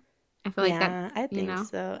 I feel like that's, yeah, I you think know.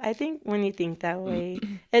 so. I think when you think that way,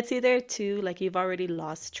 it's either too, like you've already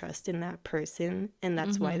lost trust in that person and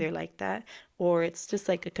that's why Mm-hmm. they're like that, or it's just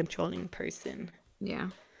like a controlling person. Yeah.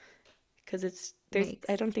 Because I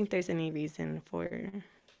Yikes. don't think there's any reason for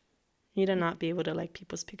you to not be able to like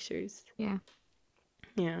people's pictures. Yeah.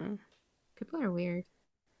 Yeah, People are weird.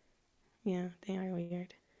 yeah, they are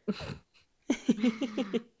weird.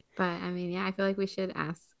 But I mean, yeah, I feel like we should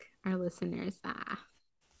ask our listeners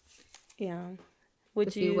Yeah. to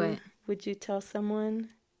Would see you, what. would you tell someone?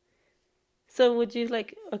 So would you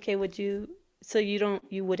like, okay, so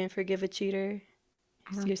you wouldn't forgive a cheater?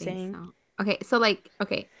 I don't You're think saying? so. Okay, so like,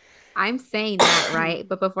 okay, I'm saying that, right?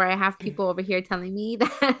 But before I have people over here telling me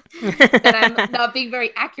that that I'm not being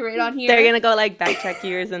very accurate on They're here, gonna go like backtrack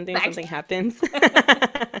you or something, back. something happens.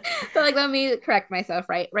 So like, let me correct myself,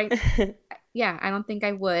 right? Right? Yeah, I don't think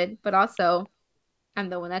I would, but also I'm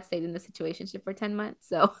the one that stayed in the situationship for 10 months,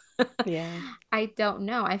 so Yeah. I don't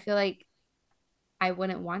know. I feel like I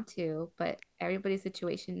wouldn't want to, but everybody's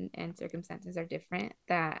situation and circumstances are different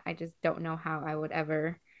that I just don't know how I would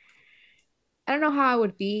ever. I don't know how I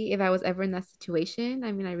would be if I was ever in that situation.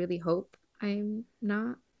 I mean, I really hope I'm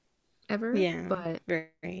not ever, Yeah, but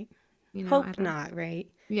right. I Hope don't. not, right?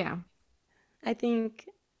 Yeah. I think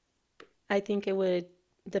I think it would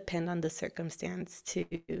depend on the circumstance too.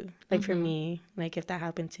 Like for Mm-hmm. me, like if that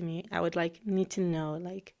happened to me, I would like need to know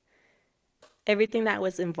like everything that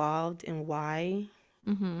was involved and why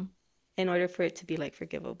Mm-hmm. in order for it to be like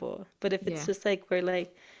forgivable. But if it's Yeah. just like we're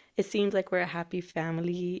like it seems like we're a happy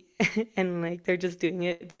family and like they're just doing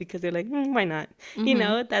it because they're like, why not?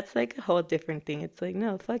 Mm-hmm. That's like a whole different thing. It's like,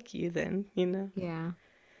 no, fuck you then. Yeah.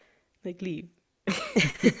 Like leave.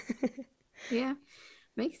 Yeah.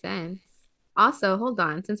 Makes sense. Also, hold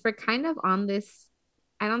on. Since we're kind of on this,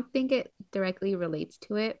 I don't think it directly relates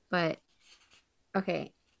to it, but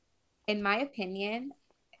okay. In my opinion,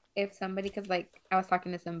 if somebody, because like I was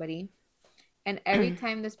talking to somebody, and every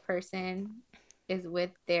time this person is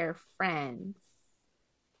with their friends,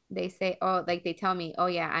 they say, oh, like they tell me, oh,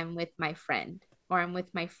 yeah, I'm with my friend or I'm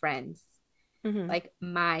with my friends, Mhm. like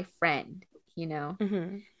my friend,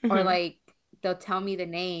 Mhm. or Mhm. like they'll tell me the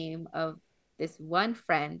name of this one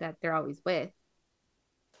friend that they're always with.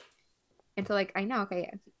 And so, like, I know, okay,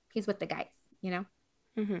 he's with the guys, you know?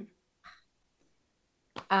 Mhm.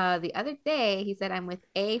 The other day, he said, I'm with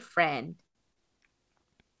a friend.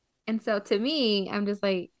 And so to me, I'm just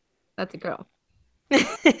like, that's a girl. I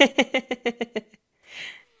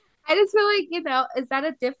just feel like, is that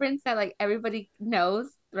a difference that like everybody knows,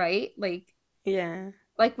 right? Yeah.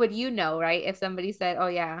 Would you know, right? If somebody said, "Oh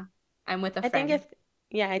yeah, I'm with a I think friend," if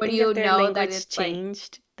yeah, I would think you if their know that language it's like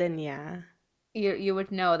changed, then yeah. you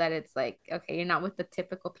would know that it's like okay, you're not with the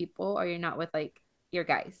typical people, or you're not with like your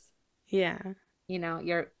guys. Yeah.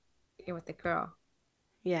 You're with a girl,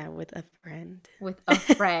 Yeah, with a friend. with a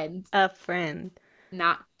friend. A friend.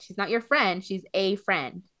 Not she's not your friend. She's a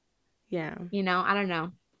friend. Yeah. I don't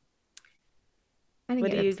know. I didn't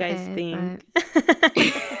What do get you guys upset, but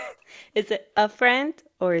think? Is it a friend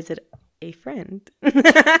or is it a friend?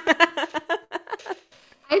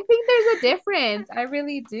 I think there's a difference. I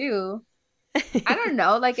really do. I don't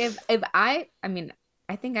know. Like if I mean,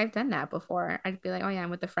 I think I've done that before. I'd be like, oh yeah, I'm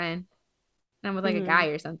with a friend. And I'm with like a Hmm. guy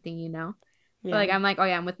or something. But like Yeah. I'm like, oh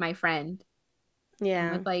yeah, I'm with my friend. I'm Yeah.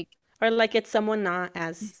 with like, Or like it's someone not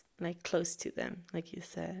as like close to them, like you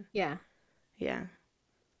said. yeah. Yeah.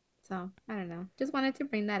 So I don't know. Just wanted to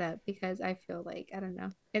bring that up because I feel like I don't know.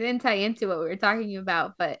 It didn't tie into what we were talking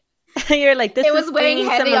about, but You're like, it this is was weighing bringing some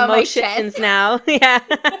heavy on my chest. emotions now. Yeah.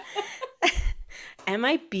 Am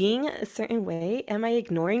I being a certain way? Am I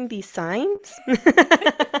ignoring these signs?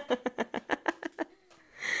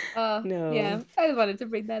 No. Yeah. I just wanted to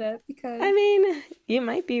bring that up I because mean, you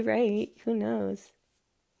might be right. Who knows?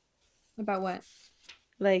 about what?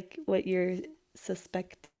 Like what you're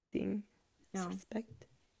suspecting. No. Suspect?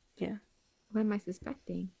 Yeah. What am I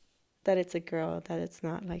suspecting? That it's a girl, that it's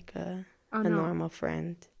not like Oh a no. normal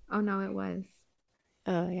friend. Oh no, it was.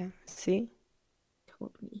 Oh, yeah. See?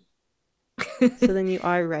 Told me. So then you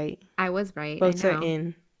are right. I was right. I Votes are know.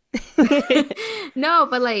 in. No,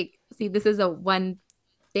 but like, see, this is a one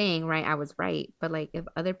thing, right? I was right. But like, if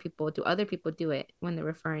other people do it when they're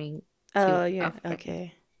referring to Oh, a yeah. friend,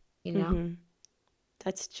 Okay. you know? Mm-hmm.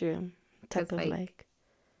 That's true. Type Because of like, like,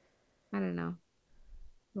 I don't know.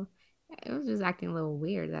 Well, it was just acting a little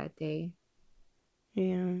weird that day.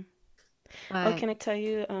 yeah. Oh, But can I tell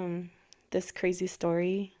you this crazy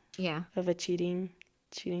story yeah. of a cheating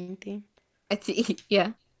thing?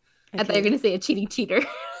 Yeah. I thought you were Okay. gonna say a cheating cheater.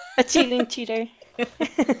 A cheating cheater.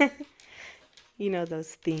 You know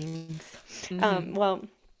those things. Mm-hmm. Well,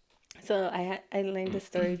 so I learned this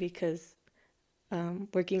story because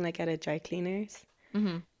working like at a dry cleaners,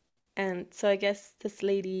 Mm-hmm. and so I guess this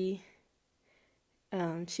lady,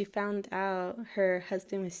 she found out her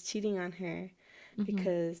husband was cheating on her Mm-hmm.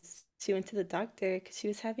 because she went to the doctor because she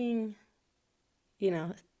was having, you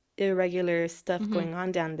know, irregular stuff Mm-hmm. going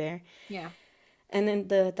on down there. Yeah. And then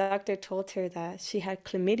the doctor told her that she had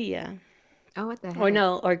chlamydia, Oh, what the or heck?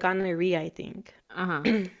 no, or gonorrhea, I think. Uh-huh.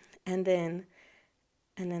 And then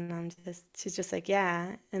she's just like,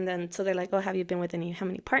 yeah. And then so they're like, oh, have you been with how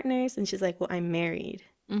many partners? And she's like, well, I'm married.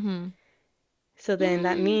 Mm-hmm. So then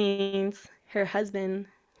that means her husband,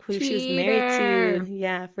 who she was married to, Cheater.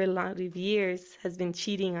 yeah, for a lot of years, has been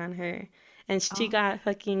cheating on her. And she Oh, got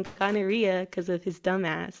fucking gonorrhea because of his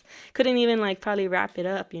dumbass. Couldn't even like probably wrap it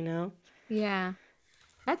up, you know? yeah.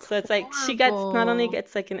 That's So it's like she gets not only horrible.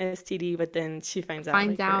 gets like an STD, but then she finds out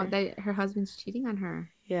Finds like out her. that her husband's cheating on her.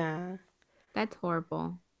 Yeah, That's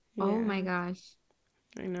horrible. Oh my yeah, gosh.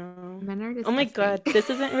 I know. Men are Oh my disgusting. God, this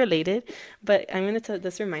isn't related, but I'm gonna tell.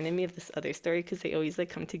 This reminded me of this other story because they always like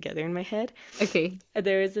come together in my head. Okay.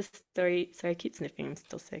 There is this story. Sorry, I keep sniffing. I'm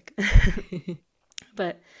still sick.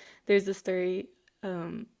 But there's a story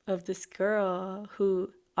of this girl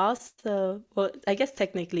who also, well, I guess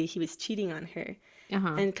technically he was cheating on her.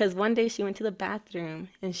 Uh-huh. And because one day she went to the bathroom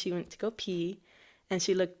and she went to go pee and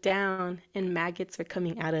she looked down and maggots were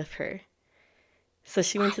coming out of her. So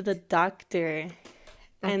she went to the What? doctor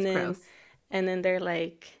and That's then gross. they're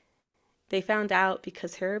like, they found out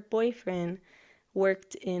because her boyfriend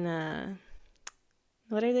worked in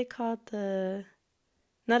what are they called?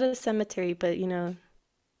 Not a cemetery, but you know,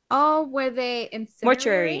 Oh, were they incinerary?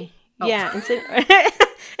 mortuary. Oh. Yeah,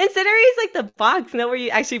 incendiary is like the box, no, where you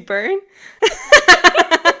actually burn.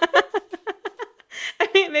 I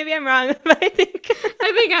mean, maybe I'm wrong, but I think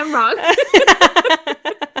I think I'm wrong.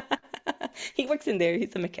 he works in there.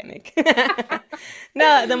 He's a mechanic.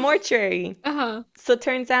 No, the mortuary. Uh-huh. So it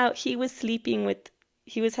turns out he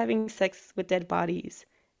was having sex with dead bodies,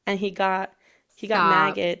 and he got Stop.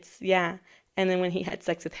 maggots. Yeah, and then when he had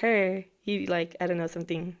sex with her, he like I don't know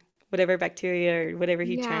something, whatever bacteria or whatever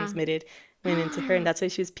he Yeah. transmitted went into her, and that's why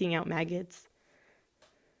she was peeing out maggots.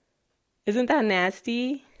 Isn't that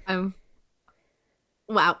nasty? Um,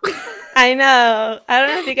 wow. I know. I don't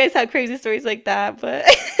know if you guys have crazy stories like that, but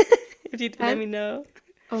if you do, let That, me know.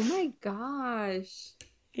 oh my gosh.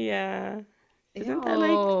 Yeah. Isn't that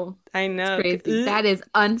like, Ew. I That's know. crazy. That is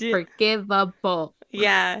unforgivable.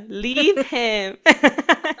 Yeah, leave him.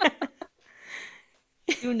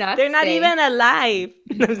 Do not They're not stay. even alive.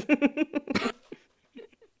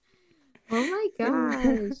 Oh my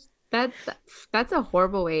gosh. That's a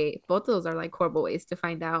horrible way. Both of those are like horrible ways to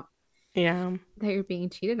find out Yeah, that you're being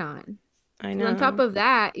cheated on. I Because on top know. of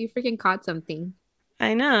that, you freaking caught something.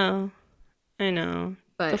 I know. I know.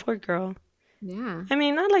 The But poor girl. yeah. I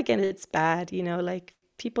mean, not like it's bad, you know, like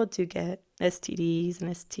people do get STDs and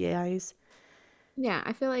STIs. Yeah,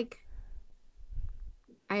 I feel like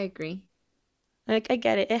I agree. Like, I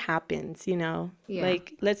get it. It happens, you know. Yeah.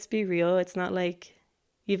 Like, let's be real. It's not like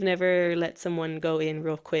you've never let someone go in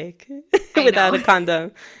real quick I without know. a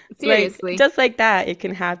condom. Like, Seriously. just like that, it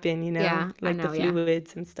can happen, you know, Yeah, I like the know. Yeah.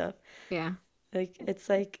 fluids and stuff. Yeah. Like, it's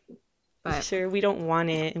like, But sure, we don't want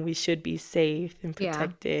it and we should be safe and yeah.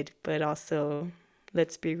 protected, but also,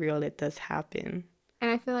 let's be real, it does happen.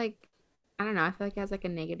 And I feel like, I don't know, I feel like it has like a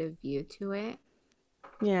negative view to it.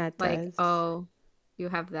 Yeah, it Like, does. oh, you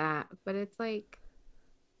have that. But it's like,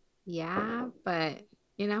 yeah, but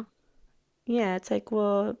you know, Yeah, it's like,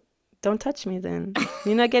 well, don't touch me then.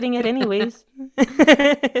 You're not getting it anyways.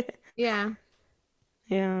 yeah.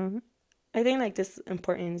 Yeah. I think like just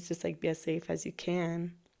important is just like be as safe as you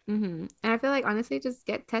can. And I feel like honestly, just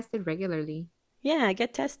get tested regularly. Yeah,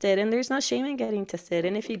 get tested. And there's no shame in getting tested.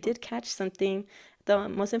 And if you did catch something, the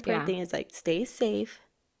most important Yeah. thing is like stay safe.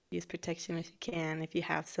 Use protection if you can. If you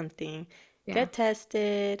have something, Yeah. get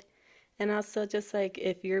tested. And also just like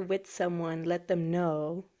if you're with someone, let them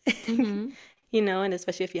know. Mm-hmm. And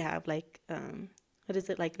especially if you have like what is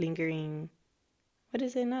it like lingering, what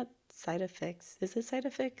is it? Not side effects. Is it side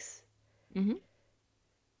effects? Mm-hmm.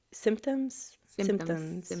 Symptoms? Symptoms.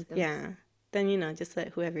 Symptoms. Symptoms. Yeah. Then, just let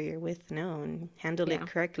whoever you're with know and handle it Yeah.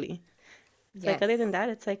 correctly. It's like other than Yes. that,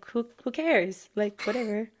 it's like who cares? Like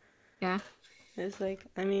whatever. Yeah. It's like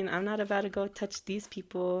I mean, I'm not about to go touch these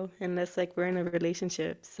people unless like we're in a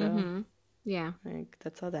relationship. So Mm-hmm. Yeah. like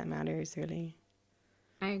that's all that matters really.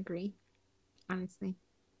 I agree, honestly.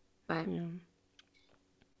 But Yeah.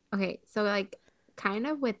 okay, so like kind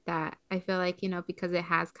of with that, I feel like, because it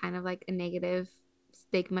has kind of like a negative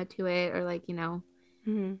stigma to it or like,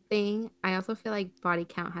 Hmm. thing, I also feel like body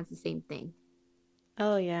count has the same thing.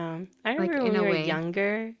 Oh yeah. I Like remember when in we a were way.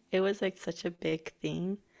 younger, it was like such a big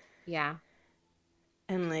thing. Yeah.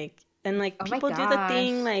 And like Oh my people do the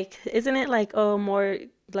thing gosh. like isn't it like oh more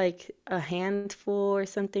like a handful or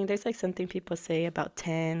something? There's like something people say about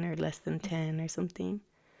 10 or less than 10 or something.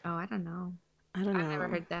 Oh, I don't know. I don't I've never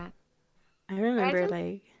know. heard that. I But remember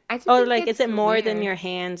like I just oh think like is it's it more than weird. your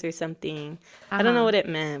hands or something? I don't know Uh-huh. what it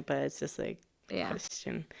meant, but it's just like Yeah.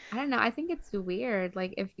 question. I don't know. I think it's weird.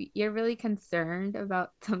 Like if you're really concerned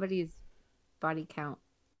about somebody's body count,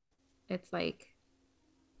 it's like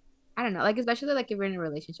I don't know. Like especially like if you're in a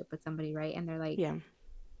relationship with somebody, right? And they're like Yeah.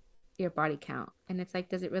 your body count. And it's like,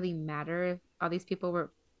 does it really matter if all these people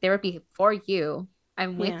were they were before you?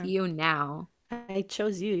 I'm with Yeah. you now. I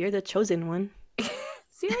chose you. You're the chosen one.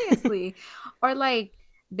 Seriously. Or like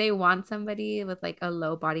they want somebody with like a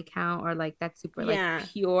low body count or like that's super like Yeah.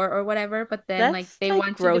 pure or whatever, but then like That's they like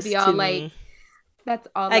want you to gross be all to like me. that's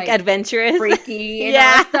all Like like adventurous. freaky and all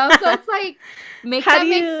Yeah. that stuff. So it's like make How do that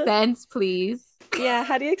make you sense, please. Yeah,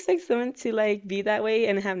 how do you expect someone to like be that way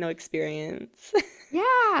and have no experience?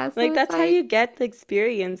 Yeah. So Like it's that's how like you get the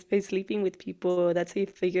experience by sleeping with people. That's how you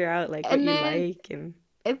figure out like what and you then like and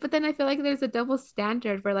but then I feel like there's a double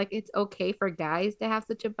standard where like it's okay for guys to have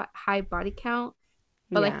such a high body count,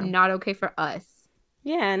 but like yeah. not okay for us.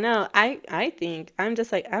 Yeah, no, I think I'm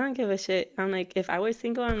just like I don't give a shit. I'm like if I was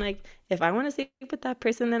single, I'm like if I want to sleep with that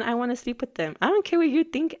person, then I want to sleep with them. I don't care what you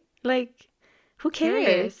think. Like who Period.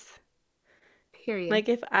 cares? Period. Like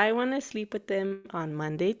if I want to sleep with them on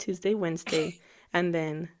Monday, Tuesday, Wednesday, and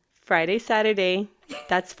then Friday, Saturday,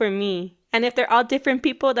 that's for me. And if they're all different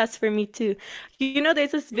people, that's for me too.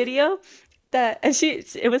 There's this video that and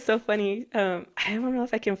it was so funny. I don't know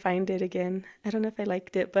if I can find it again. I don't know if I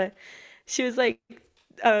liked it, but she was like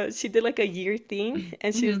she did like a year thing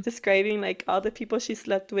and she was Hmm. describing like all the people she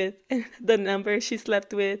slept with, the number she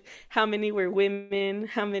slept with, how many were women,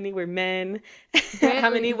 how many were men, how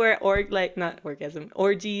many Really? were like not orgasm,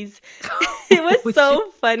 orgies. It was Oh, shit.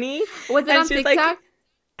 so funny. Was it And on she was like, TikTok?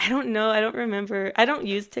 I don't know, I don't remember. I don't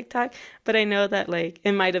use TikTok, but I know that like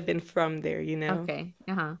it might have been from there. Okay.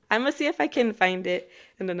 Uh-huh. I'm gonna see if I can find it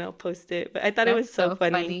and then I'll post it. But I thought it That's was so so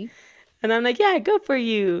funny. funny. And I'm like, yeah, good for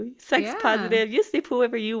you. Sex Yeah. positive. You sleep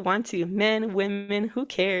whoever you want to. Men, women, who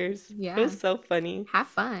cares? It was Yeah. so funny. Have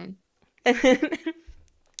fun. And then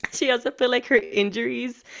she also put like her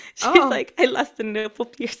injuries. She's Oh. like, I lost a nipple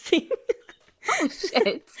piercing. Oh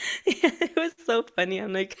shit. Yeah, it was so funny.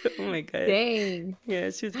 I'm like, oh my God. Dang.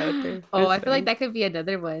 Yeah, she was out there. It Oh, was I feel like funny. that could be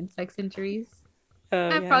another one. Sex injuries.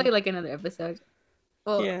 Oh, yeah. Probably like another episode.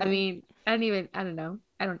 Well, I Yeah. mean, I don't know.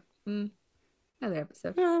 I don't, another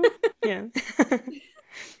episode. Well, yeah.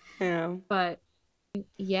 Yeah. But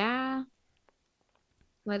yeah,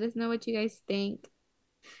 let us know what you guys think.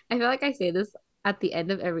 I feel like I say this at the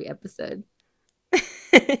end of every episode,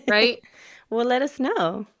 right? Well, let us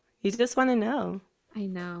know. You just want to know. I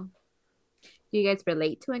know. Do you guys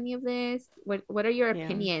relate to any of this? What are your Yeah.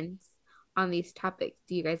 opinions on these topics?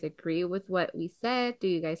 Do you guys agree with what we said? Do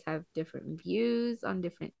you guys have different views on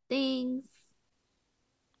different things?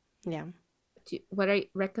 Yeah. What are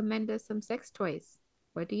recommend us some sex toys?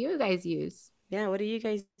 What do you guys use? Yeah. What do you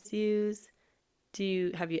guys use?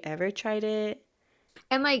 Have you ever tried it?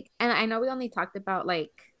 And I know we only talked about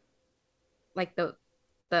like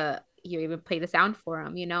the you even play the sound for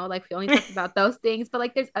them, like we only talked about those things, but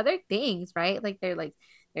like there's other things, right? Like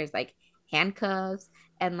there's like handcuffs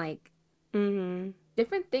and like Hmm.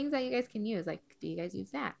 different things that you guys can use. Like, do you guys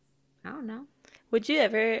use that? I don't know. Would you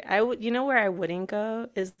ever? I would. You know where I wouldn't go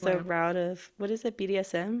is the Where? route of what is it?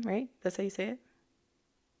 BDSM, right? That's how you say it.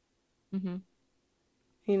 Mm-hmm.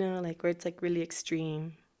 like where it's like really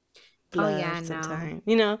extreme Oh blood yeah, no. sometimes.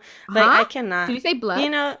 Like Huh? I Did cannot, you say blood? you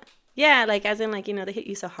know, yeah, like as in like, they hit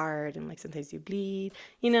you so hard and like sometimes you bleed,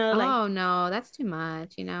 like Oh no, that's too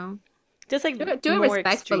much, you know. just like Do it more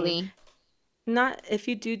extreme. respectfully. Not if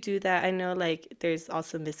you do that, I know like there's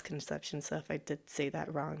also misconception, so if I did say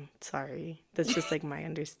that wrong, sorry. That's just like my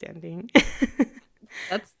understanding.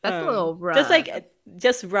 That's a little Just rough. like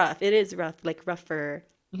just rough. It is rough, like rougher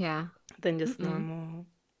Yeah. than just Mm-mm. normal.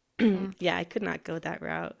 Yeah. Yeah, I could not go that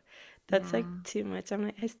route. That's like Yeah. too much. I'm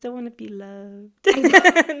like, I still want to be loved. I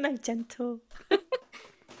know. Not gentle.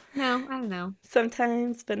 No, I don't know.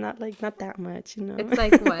 Sometimes, but not like not that much. It's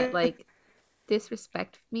like what? Like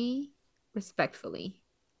disrespect me respectfully.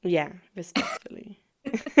 Yeah, respectfully.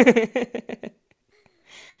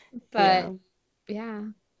 But Yeah.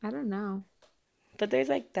 yeah, I don't know. But there's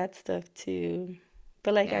like that stuff too.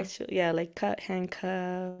 But like Yeah. actually, yeah, like cut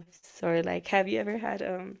handcuffs or like have you ever had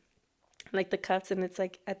like the cuffs and it's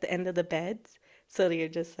like at the end of the beds so you're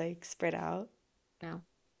just like spread out? No.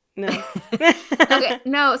 No. Okay,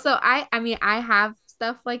 no, so I mean I have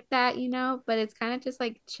stuff like that, but it's kind of just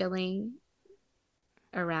like chilling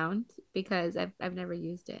around because I've never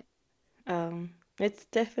used it. It's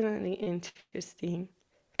definitely interesting.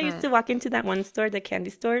 I used But to walk into that one store, the candy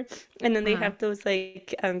store, and then they uh have those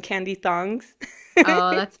like candy thongs.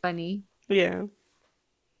 oh, that's funny. Yeah.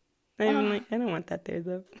 I'm Oh, like, I don't want that there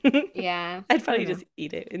though. yeah, I'd I probably don't just know.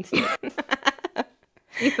 eat it instead.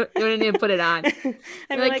 You don't need to put it on.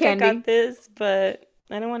 I You mean, like like I got candy. this, but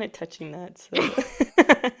I don't want it touching that, so.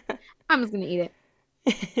 I'm just gonna eat it.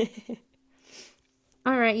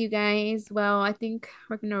 All right, you guys. Well, I think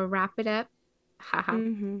we're gonna wrap it up. Haha.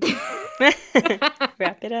 hmm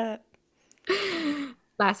Wrap it up.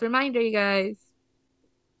 Last reminder, you guys.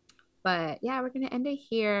 But yeah, we're gonna end it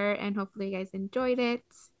here, and hopefully you guys enjoyed it.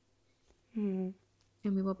 Mm-hmm.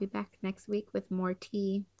 And we will be back next week with more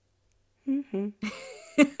tea. Mm-hmm.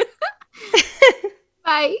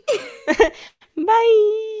 Bye.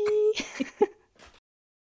 Bye.